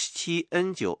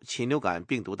H7N9 禽流感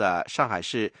病毒的上海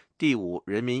市第5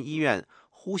人民医院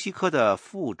呼吸科的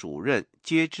副主任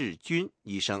接志军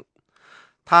医生。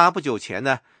他不久前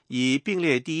以并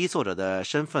列第一作者的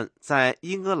身份在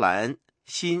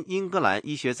新英格兰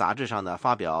医学杂志上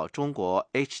发表中国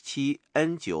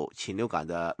H7N9 禽流感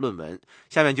的论文。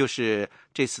下面就是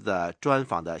这次的专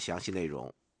访的详细内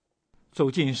容。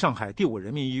走进上海第5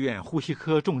人民医院呼吸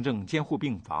科重症监护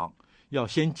病房，要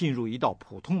先进入一道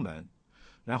普通门，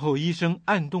然后医生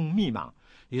按动密码，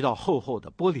一道厚厚的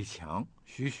玻璃墙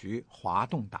徐徐滑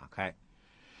动打开，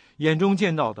眼中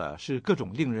见到的是各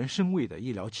种令人生畏的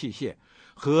医疗器械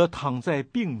和躺在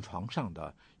病床上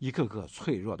的一个个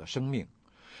脆弱的生命。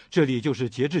这里就是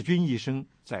节志军医生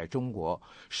在中国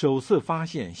首次发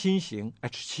现新型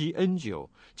H7N9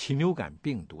 禽流感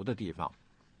病毒的地方。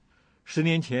10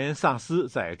年前萨斯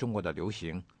在中国的流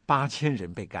行，8000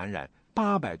人被感染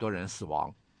，800多人死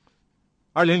亡。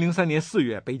2003年4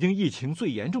月北京疫情最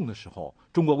严重的时候，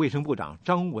中国卫生部长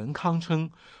张文康称，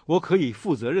我可以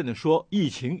负责任地说，疫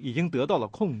情已经得到了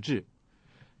控制。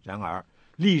然而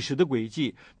历史的轨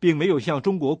迹并没有向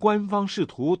中国官方试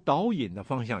图导引的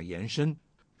方向延伸，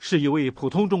是一位普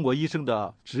通中国医生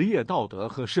的职业道德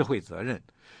和社会责任，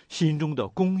心中的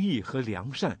公义和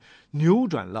良善扭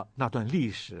转了那段历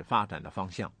史发展的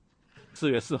方向。4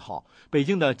月4号，北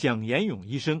京的蒋延勇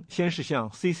医生先是向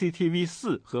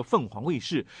CCTV4 和凤凰卫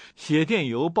视写电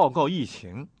邮报告疫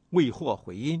情，未获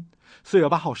回音。4月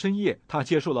8号深夜，他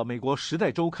接受了美国《时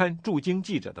代周刊》驻京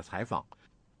记者的采访。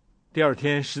第二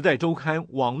天，《时代周刊》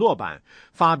网络版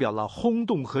发表了轰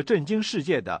动和震惊世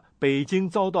界的北京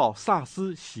遭到萨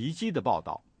斯袭击的报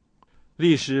道。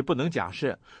历史不能假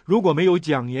设，如果没有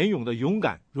蒋延勇的勇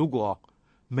敢，如果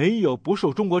没有不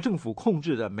受中国政府控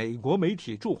制的美国媒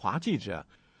体驻华记者，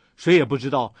谁也不知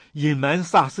道隐瞒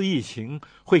萨斯疫情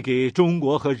会给中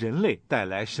国和人类带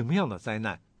来什么样的灾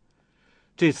难。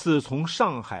这次从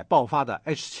上海爆发的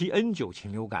H7N9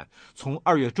 禽流感，从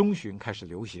2月中旬开始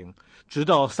流行，直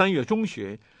到3月中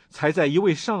旬，才在一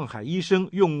位上海医生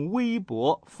用微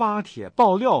博发帖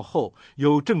爆料后，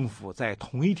由政府在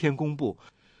同一天公布。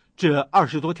这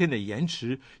20多天的延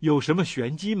迟有什么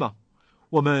玄机吗？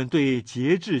我们对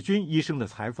杰志军医生的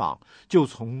采访就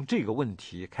从这个问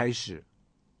题开始。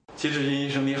杰志军医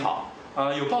生你好，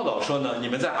有报道说呢，你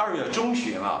们在2月中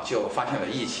旬就发现了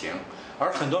疫情，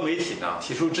而很多媒体呢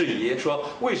提出质疑，说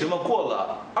为什么过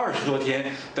了20多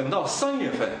天，等到3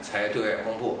月份才对外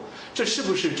公布？这是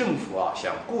不是政府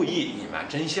想故意隐瞒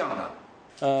真相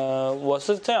呢？我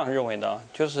是这样认为的，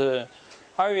就是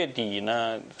2月底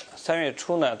呢，3月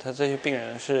初呢，他这些病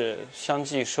人是相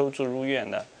继收治入院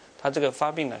的，他这个发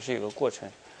病呢是有个过程。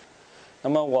那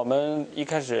么我们一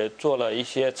开始做了一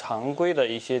些常规的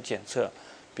一些检测，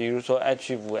比如说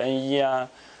H5N1 啊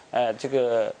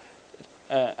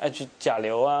，H 甲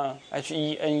流啊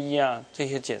 ，H1N1 啊，这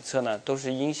些检测呢都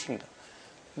是阴性的。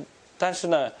但是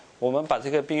呢，我们把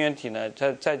这个病原体呢，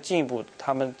在进一步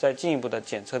的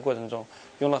检测过程中，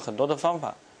用了很多的方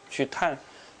法去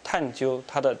探究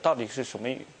它的到底是什么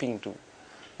病毒。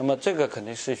那么这个肯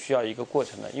定是需要一个过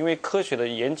程的，因为科学的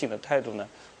严谨的态度呢，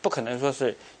不可能说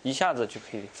是一下子就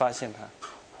可以发现它，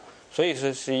所以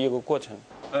是一个过程。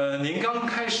您刚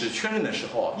开始确认的时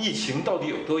候，疫情到底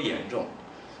有多严重？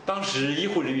当时医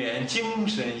护人员精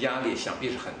神压力想必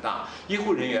是很大，医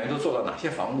护人员都做了哪些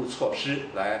防护措施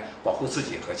来保护自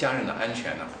己和家人的安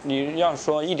全呢？你要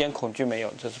说一点恐惧没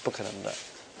有，这是不可能的，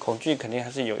恐惧肯定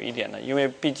还是有一点的，因为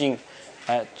毕竟，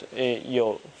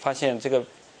有发现这个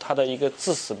它的一个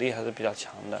致死率还是比较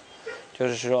强的，就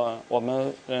是说我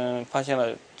们发现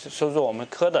了收入我们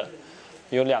科的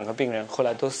有2个病人后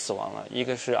来都死亡了，一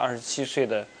个是27岁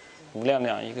的吴亮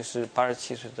亮，一个是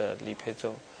87岁的李培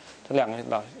洲。这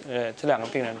两个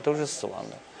病人都是死亡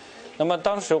的。那么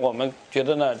当时我们觉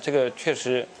得呢，这个确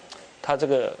实，它这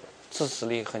个致死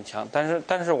率很强，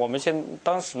但是我们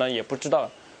当时呢也不知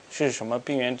道是什么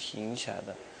病原体引起来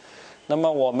的。那么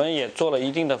我们也做了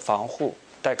一定的防护，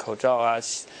戴口罩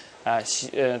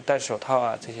戴手套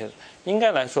啊这些，应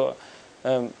该来说，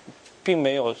并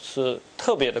没有是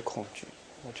特别的恐惧，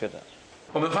我觉得。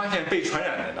我们发现被传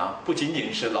染的呢，不仅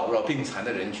仅是老弱病残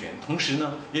的人群，同时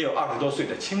呢，也有20多岁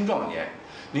的青壮年。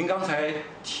您刚才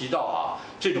提到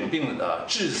这种病的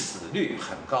致死率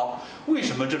很高，为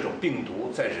什么这种病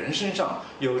毒在人身上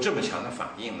有这么强的反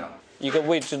应呢？一个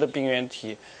未知的病原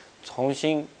体重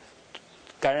新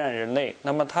感染人类，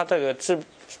那么它这个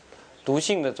毒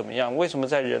性的怎么样？为什么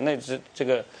在人类这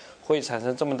个会产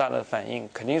生这么大的反应？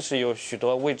肯定是有许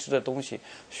多未知的东西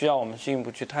需要我们进一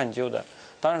步去探究的。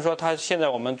当然说，它现在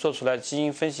我们做出来基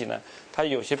因分析呢，它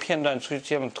有些片段出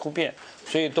现了突变，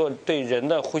所以对人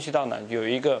的呼吸道呢有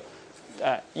一个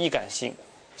易感性，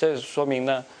这说明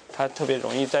呢它特别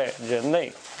容易在人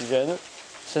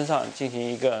身上进行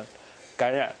一个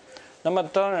感染。那么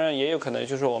当然也有可能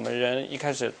就是我们人一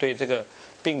开始对这个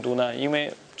病毒呢，因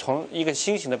为从一个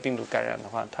新型的病毒感染的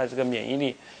话，它这个免疫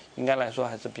力应该来说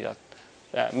还是比较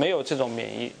没有这种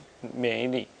免疫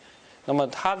力。那么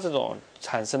它这种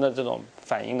产生的这种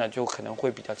反应呢，就可能会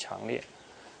比较强烈，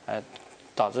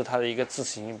导致它的一个致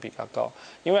死性比较高。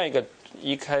另外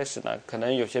一开始呢，可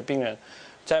能有些病人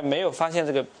在没有发现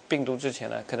这个病毒之前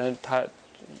呢，可能他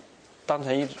当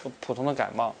成一种普通的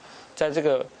感冒，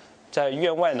在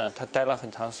院外呢，他待了很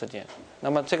长时间，那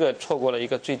么这个错过了一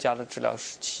个最佳的治疗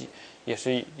时期，也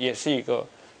是一个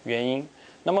原因。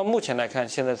那么目前来看，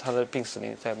现在它的病死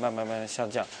率在慢慢的下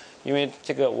降，因为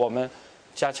这个我们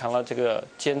加强了这个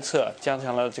监测，加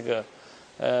强了这个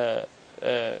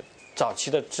早期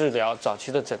的治疗、早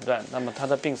期的诊断，那么它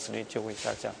的病死率就会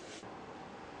下降。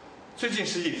最近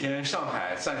10几天，上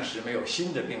海暂时没有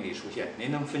新的病例出现，您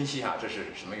能分析一下这是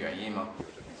什么原因吗？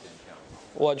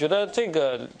我觉得这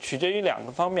个取决于2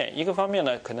个方面，一个方面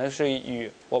呢，可能是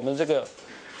与我们这个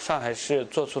上海市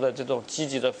做出的这种积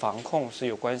极的防控是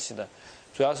有关系的，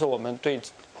主要是我们对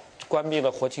关闭了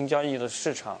活禽交易的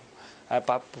市场，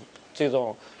把这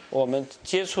种我们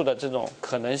接触的这种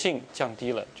可能性降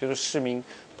低了，就是市民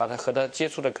把它和它接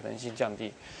触的可能性降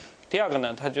低。第二个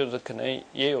呢，它就是可能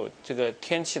也有这个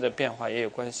天气的变化也有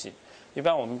关系。一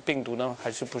般我们病毒呢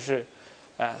还是不是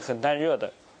很耐热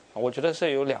的，我觉得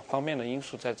是有2方面的因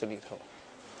素在这里头。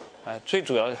最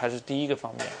主要的还是第一个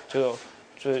方面，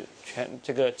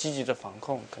这个积极的防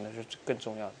控可能是更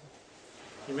重要的。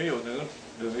你们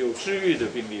有治愈的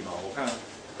病例吗？我看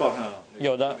报上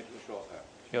有的，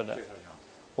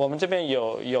我们这边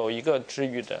有一个治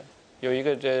愈的，有一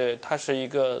个他是一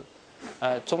个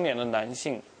中年的男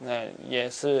性，也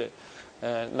是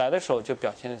来的时候就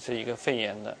表现的是一个肺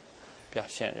炎的表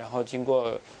现，然后经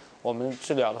过我们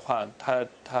治疗的话，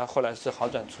他后来是好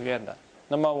转出院的。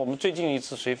那么我们最近一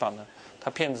次随访呢，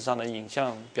他片子上的影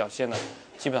像表现呢，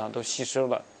基本上都吸收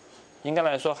了。应该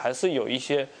来说，还是有一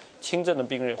些轻症的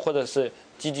病人，或者是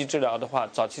积极治疗的话，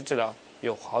早期治疗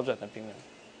有好转的病人，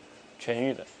痊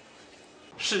愈的。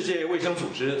世界卫生组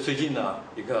织最近呢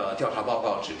一个调查报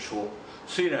告指出，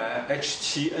虽然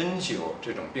H7N9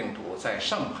 这种病毒在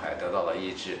上海得到了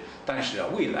抑制，但是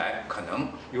未来可能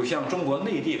有向中国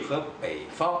内地和北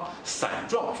方散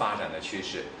状发展的趋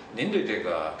势。您对这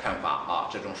个看法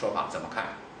这种说法怎么看？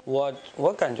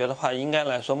我感觉的话，应该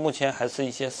来说，目前还是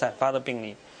一些散发的病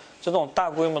例。这种大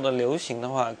规模的流行的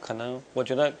话，可能我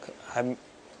觉得还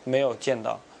没有见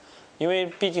到，因为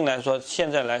毕竟来说，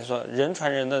现在来说，人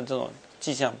传人的这种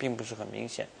迹象并不是很明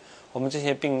显。我们这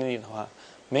些病例的话，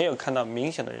没有看到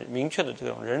明确的这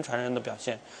种人传人的表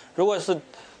现。如果是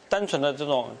单纯的这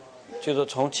种，就是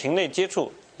从禽类接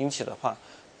触引起的话，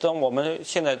当我们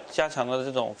现在加强了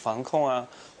这种防控啊，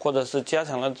或者是加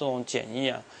强了这种检疫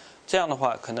啊，这样的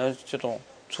话，可能这种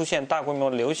出现大规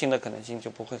模流行的可能性就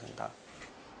不会很大。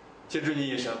接住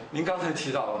医生，您刚才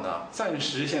提到的呢，暂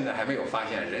时现在还没有发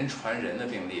现人传人的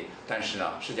病例，但是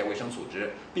呢，世界卫生组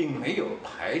织并没有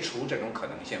排除这种可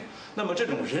能性。那么，这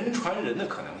种人传人的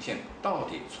可能性到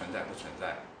底存在不存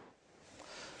在？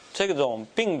这种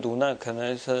病毒呢，可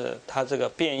能是它这个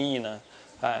变异呢，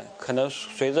可能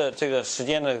随着这个时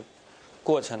间的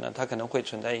过程呢，它可能会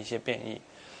存在一些变异。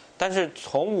但是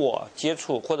从我接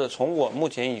触或者从我目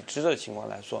前已知的情况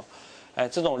来说，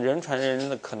这种人传人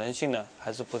的可能性呢，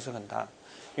还是不是很大，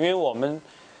因为我们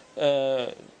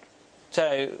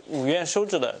在5院收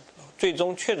治的最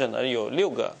终确诊的有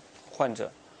6个患者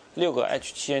，6个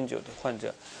H7N9 的患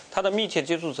者，他的密切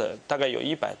接触者大概有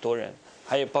100多人，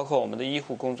还有包括我们的医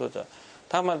护工作者，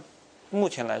他们目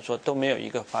前来说都没有一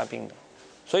个发病的，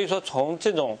所以说从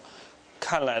这种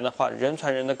看来的话，人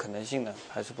传人的可能性呢，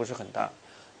还是不是很大。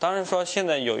当然说现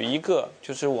在有一个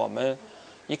就是我们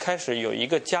一开始有一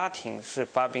个家庭是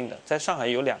发病的，在上海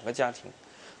有2个家庭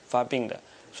发病的，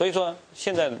所以说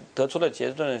现在得出的结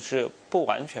论是不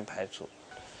完全排除，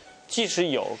即使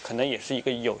有可能也是一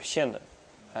个有限的，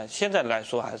现在来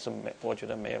说还是我觉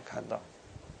得没有看到。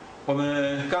我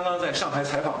们刚刚在上海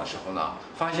采访的时候呢，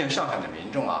发现上海的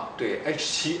民众对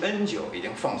H7N9 已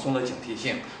经放松了警惕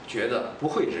性，觉得不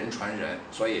会人传人，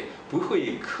所以不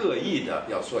会刻意的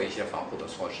要做一些防护的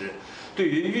措施。对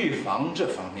于预防这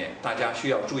方面，大家需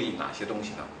要注意哪些东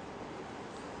西呢？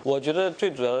我觉得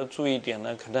最主要的注意点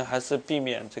呢，可能还是避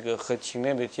免这个和禽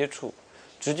类的接触，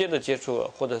直接的接触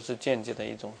或者是间接的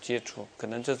一种接触，可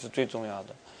能这是最重要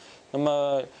的。那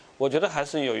么我觉得还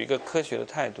是有一个科学的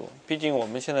态度，毕竟我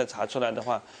们现在查出来的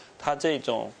话，它这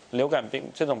种流感病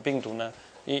这种病毒呢，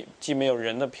既没有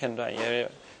人的片段，也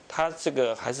它这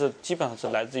个还是基本上是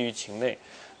来自于禽类。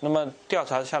那么调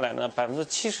查下来呢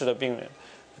，70%的病人，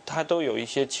他都有一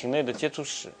些禽类的接触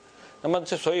史。那么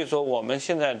所以说我们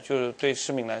现在就是对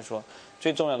市民来说，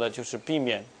最重要的就是避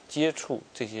免接触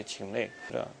这些禽类。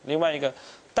另外一个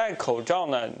戴口罩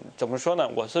呢，怎么说呢？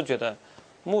我是觉得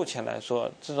目前来说，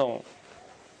这种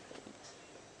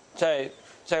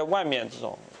在外面这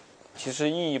种其实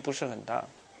意义不是很大，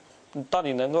到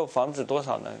底能够防止多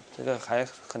少呢？这个还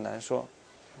很难说。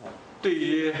对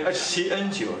于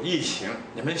H7N9 疫情，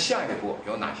你们下一步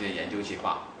有哪些研究计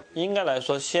划？应该来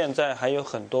说，现在还有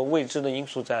很多未知的因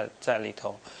素在里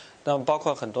头，那么包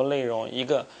括很多内容，一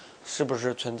个是不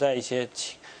是存在一些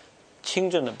轻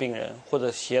症的病人或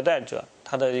者携带者，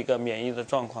他的一个免疫的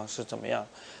状况是怎么样？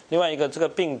另外一个，这个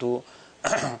病毒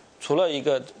除了一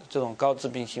个这种高致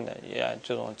病性的，也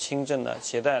这种轻症的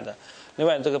携带的，另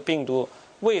外这个病毒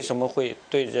为什么会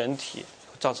对人体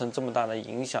造成这么大的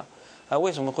影响？为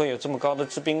什么会有这么高的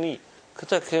致病力？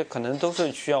这可能都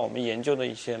是需要我们研究的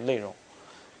一些内容。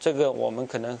这个我们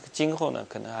可能今后呢，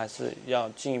可能还是要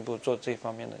进一步做这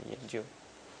方面的研究。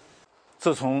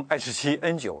自从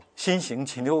H7N9 新型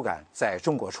禽流感在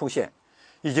中国出现，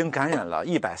已经感染了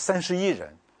131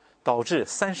人，导致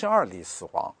32例死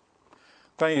亡。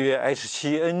关于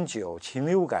H7N9 禽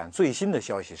流感最新的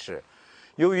消息是，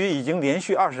由于已经连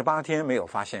续28天没有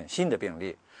发现新的病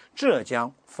例，浙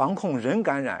江防控人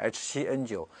感染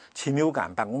H7N9 禽流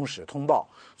感办公室通报，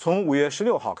从5月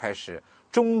16号开始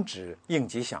终止应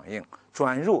急响应，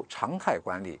转入常态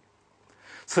管理。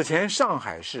此前上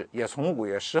海市也从5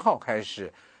月10号开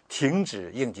始停止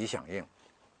应急响应。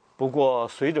不过，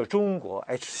随着中国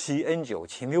H7N9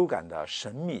 禽流感的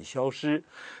神秘消失，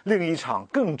另一场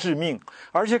更致命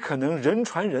而且可能人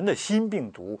传人的新病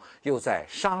毒又在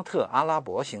沙特阿拉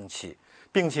伯兴起，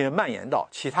并且蔓延到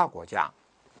其他国家。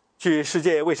据世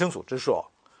界卫生组织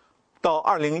说，到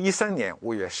2013年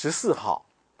5月14号，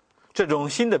这种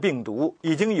新的病毒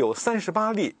已经有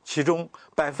38例，其中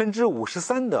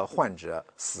53%的患者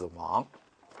死亡。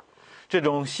这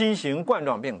种新型冠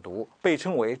状病毒被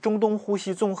称为中东呼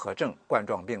吸综合症冠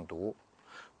状病毒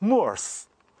MERS，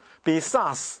 比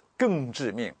SARS 更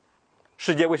致命。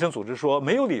世界卫生组织说，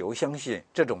没有理由相信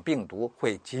这种病毒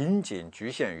会仅仅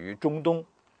局限于中东。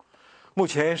目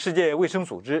前，世界卫生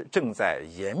组织正在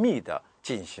严密地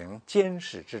进行监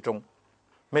视之中。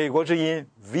美国之音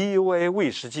VOA 卫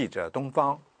视记者东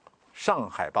方，上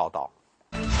海报道。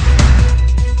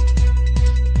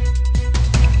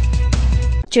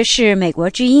这是美国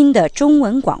之音的中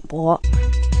文广播。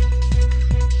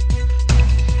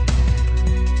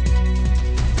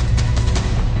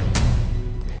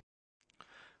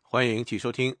欢迎继续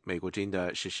收听美国之音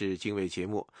的时事经纬节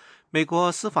目。美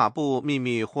国司法部秘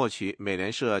密获取美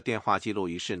联社电话记录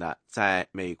一事呢，在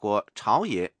美国朝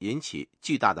野引起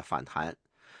巨大的反弹。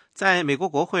在美国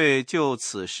国会就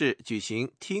此事举行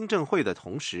听证会的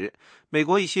同时，美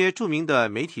国一些著名的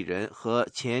媒体人和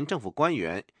前政府官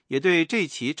员也对这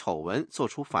起丑闻做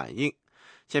出反应。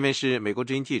下面是美国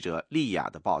之音记者丽雅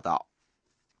的报道。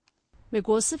美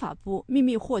国司法部秘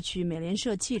密获取美联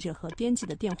社记者和编辑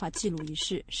的电话记录一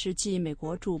事，是继美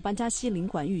国驻班加西领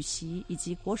馆遇袭以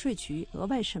及国税局额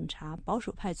外审查保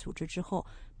守派组织之后，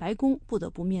白宫不得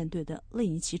不面对的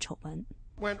另一起丑闻。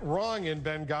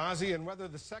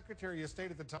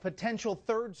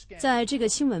在这个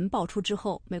新闻爆出之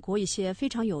后，美国一些非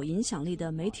常有影响力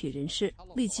的媒体人士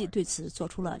立即对此做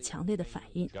出了强烈的反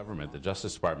应。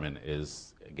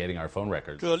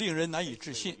这令人难以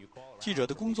置信。记者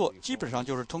的工作基本上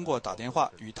就是通过打电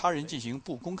话与他人进行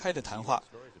不公开的谈话，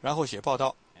然后写报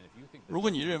道。如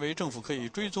果你认为政府可以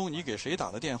追踪你给谁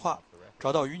打了电话，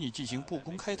找到与你进行不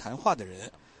公开谈话的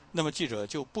人，那么记者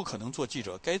就不可能做记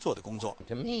者该做的工作。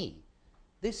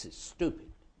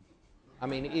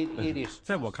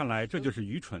在我看来，这就是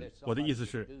愚蠢。我的意思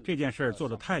是，这件事做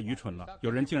得太愚蠢了，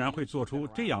有人竟然会做出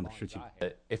这样的事情。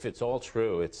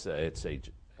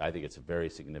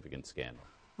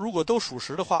如果都属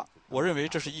实的话，我认为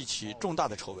这是一起重大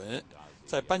的丑闻。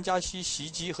在班加西袭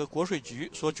击和国税局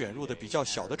所卷入的比较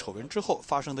小的丑闻之后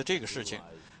发生的这个事情，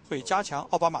会加强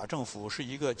奥巴马政府是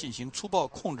一个进行粗暴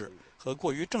控制和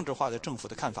过于政治化的政府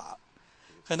的看法。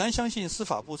很难相信司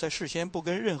法部在事先不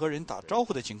跟任何人打招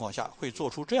呼的情况下会做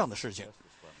出这样的事情，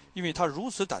因为他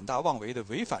如此胆大妄为地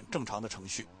违反正常的程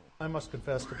序。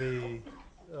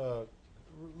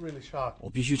我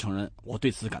必须承认，我对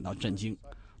此感到震惊。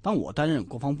当我担任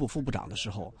国防部副部长的时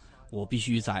候，我必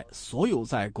须在所有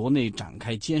在国内展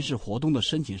开监视活动的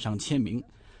申请上签名，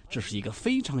这是一个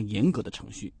非常严格的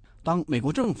程序。当美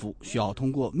国政府需要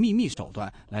通过秘密手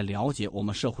段来了解我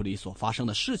们社会里所发生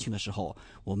的事情的时候，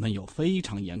我们有非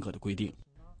常严格的规定。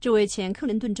这位前克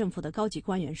林顿政府的高级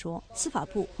官员说，司法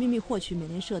部秘密获取美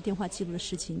联社电话记录的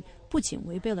事情不仅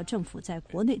违背了政府在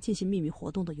国内进行秘密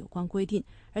活动的有关规定，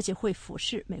而且会腐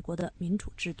蚀美国的民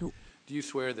主制度。Do you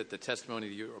swear that the testimony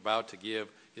that you're about to give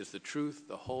is the truth,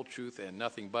 the whole truth, and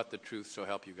nothing but the truth, so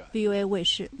help you God? VOA 卫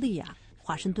视丽雅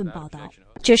华盛顿报道。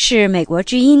这是美国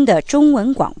之音的中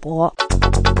文广播。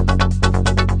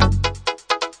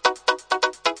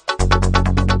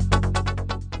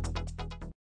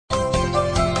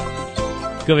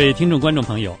各位听众观众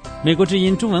朋友，美国之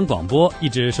音中文广播一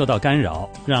直受到干扰，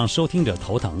让收听者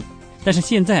头疼。但是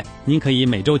现在您可以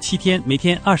每周7天，每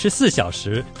天24小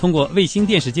时，通过卫星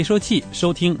电视接收器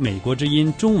收听美国之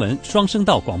音中文双声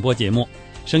道广播节目，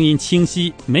声音清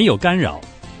晰，没有干扰。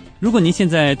如果您现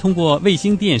在通过卫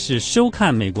星电视收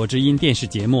看美国之音电视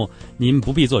节目，您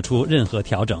不必做出任何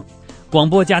调整，广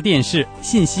播加电视，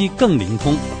信息更灵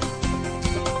通。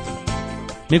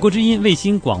美国之音卫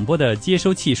星广播的接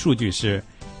收器数据是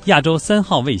亚洲3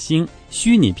号卫星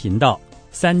虚拟频道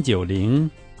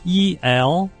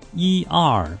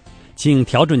390EL12，请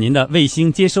调准您的卫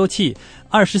星接收器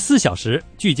，24小时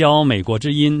聚焦美国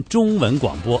之音中文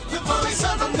广播。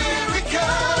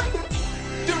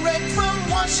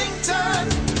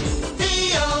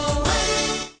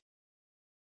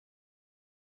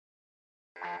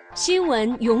新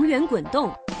闻永远滚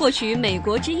动，获取美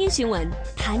国之音新闻，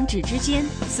弹指之间，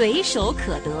随手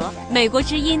可得。美国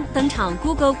之音登场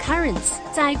Google Currents，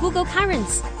 在 Google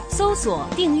Currents搜索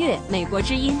订阅美国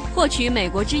之音，获取美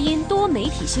国之音多媒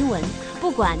体新闻，不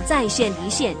管在线离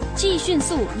线，既迅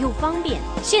速又方便。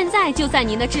现在就在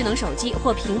您的智能手机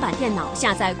或平板电脑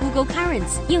下载 Google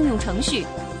Currents 应用程序。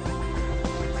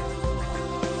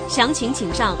详情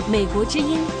请上美国之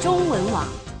音中文网。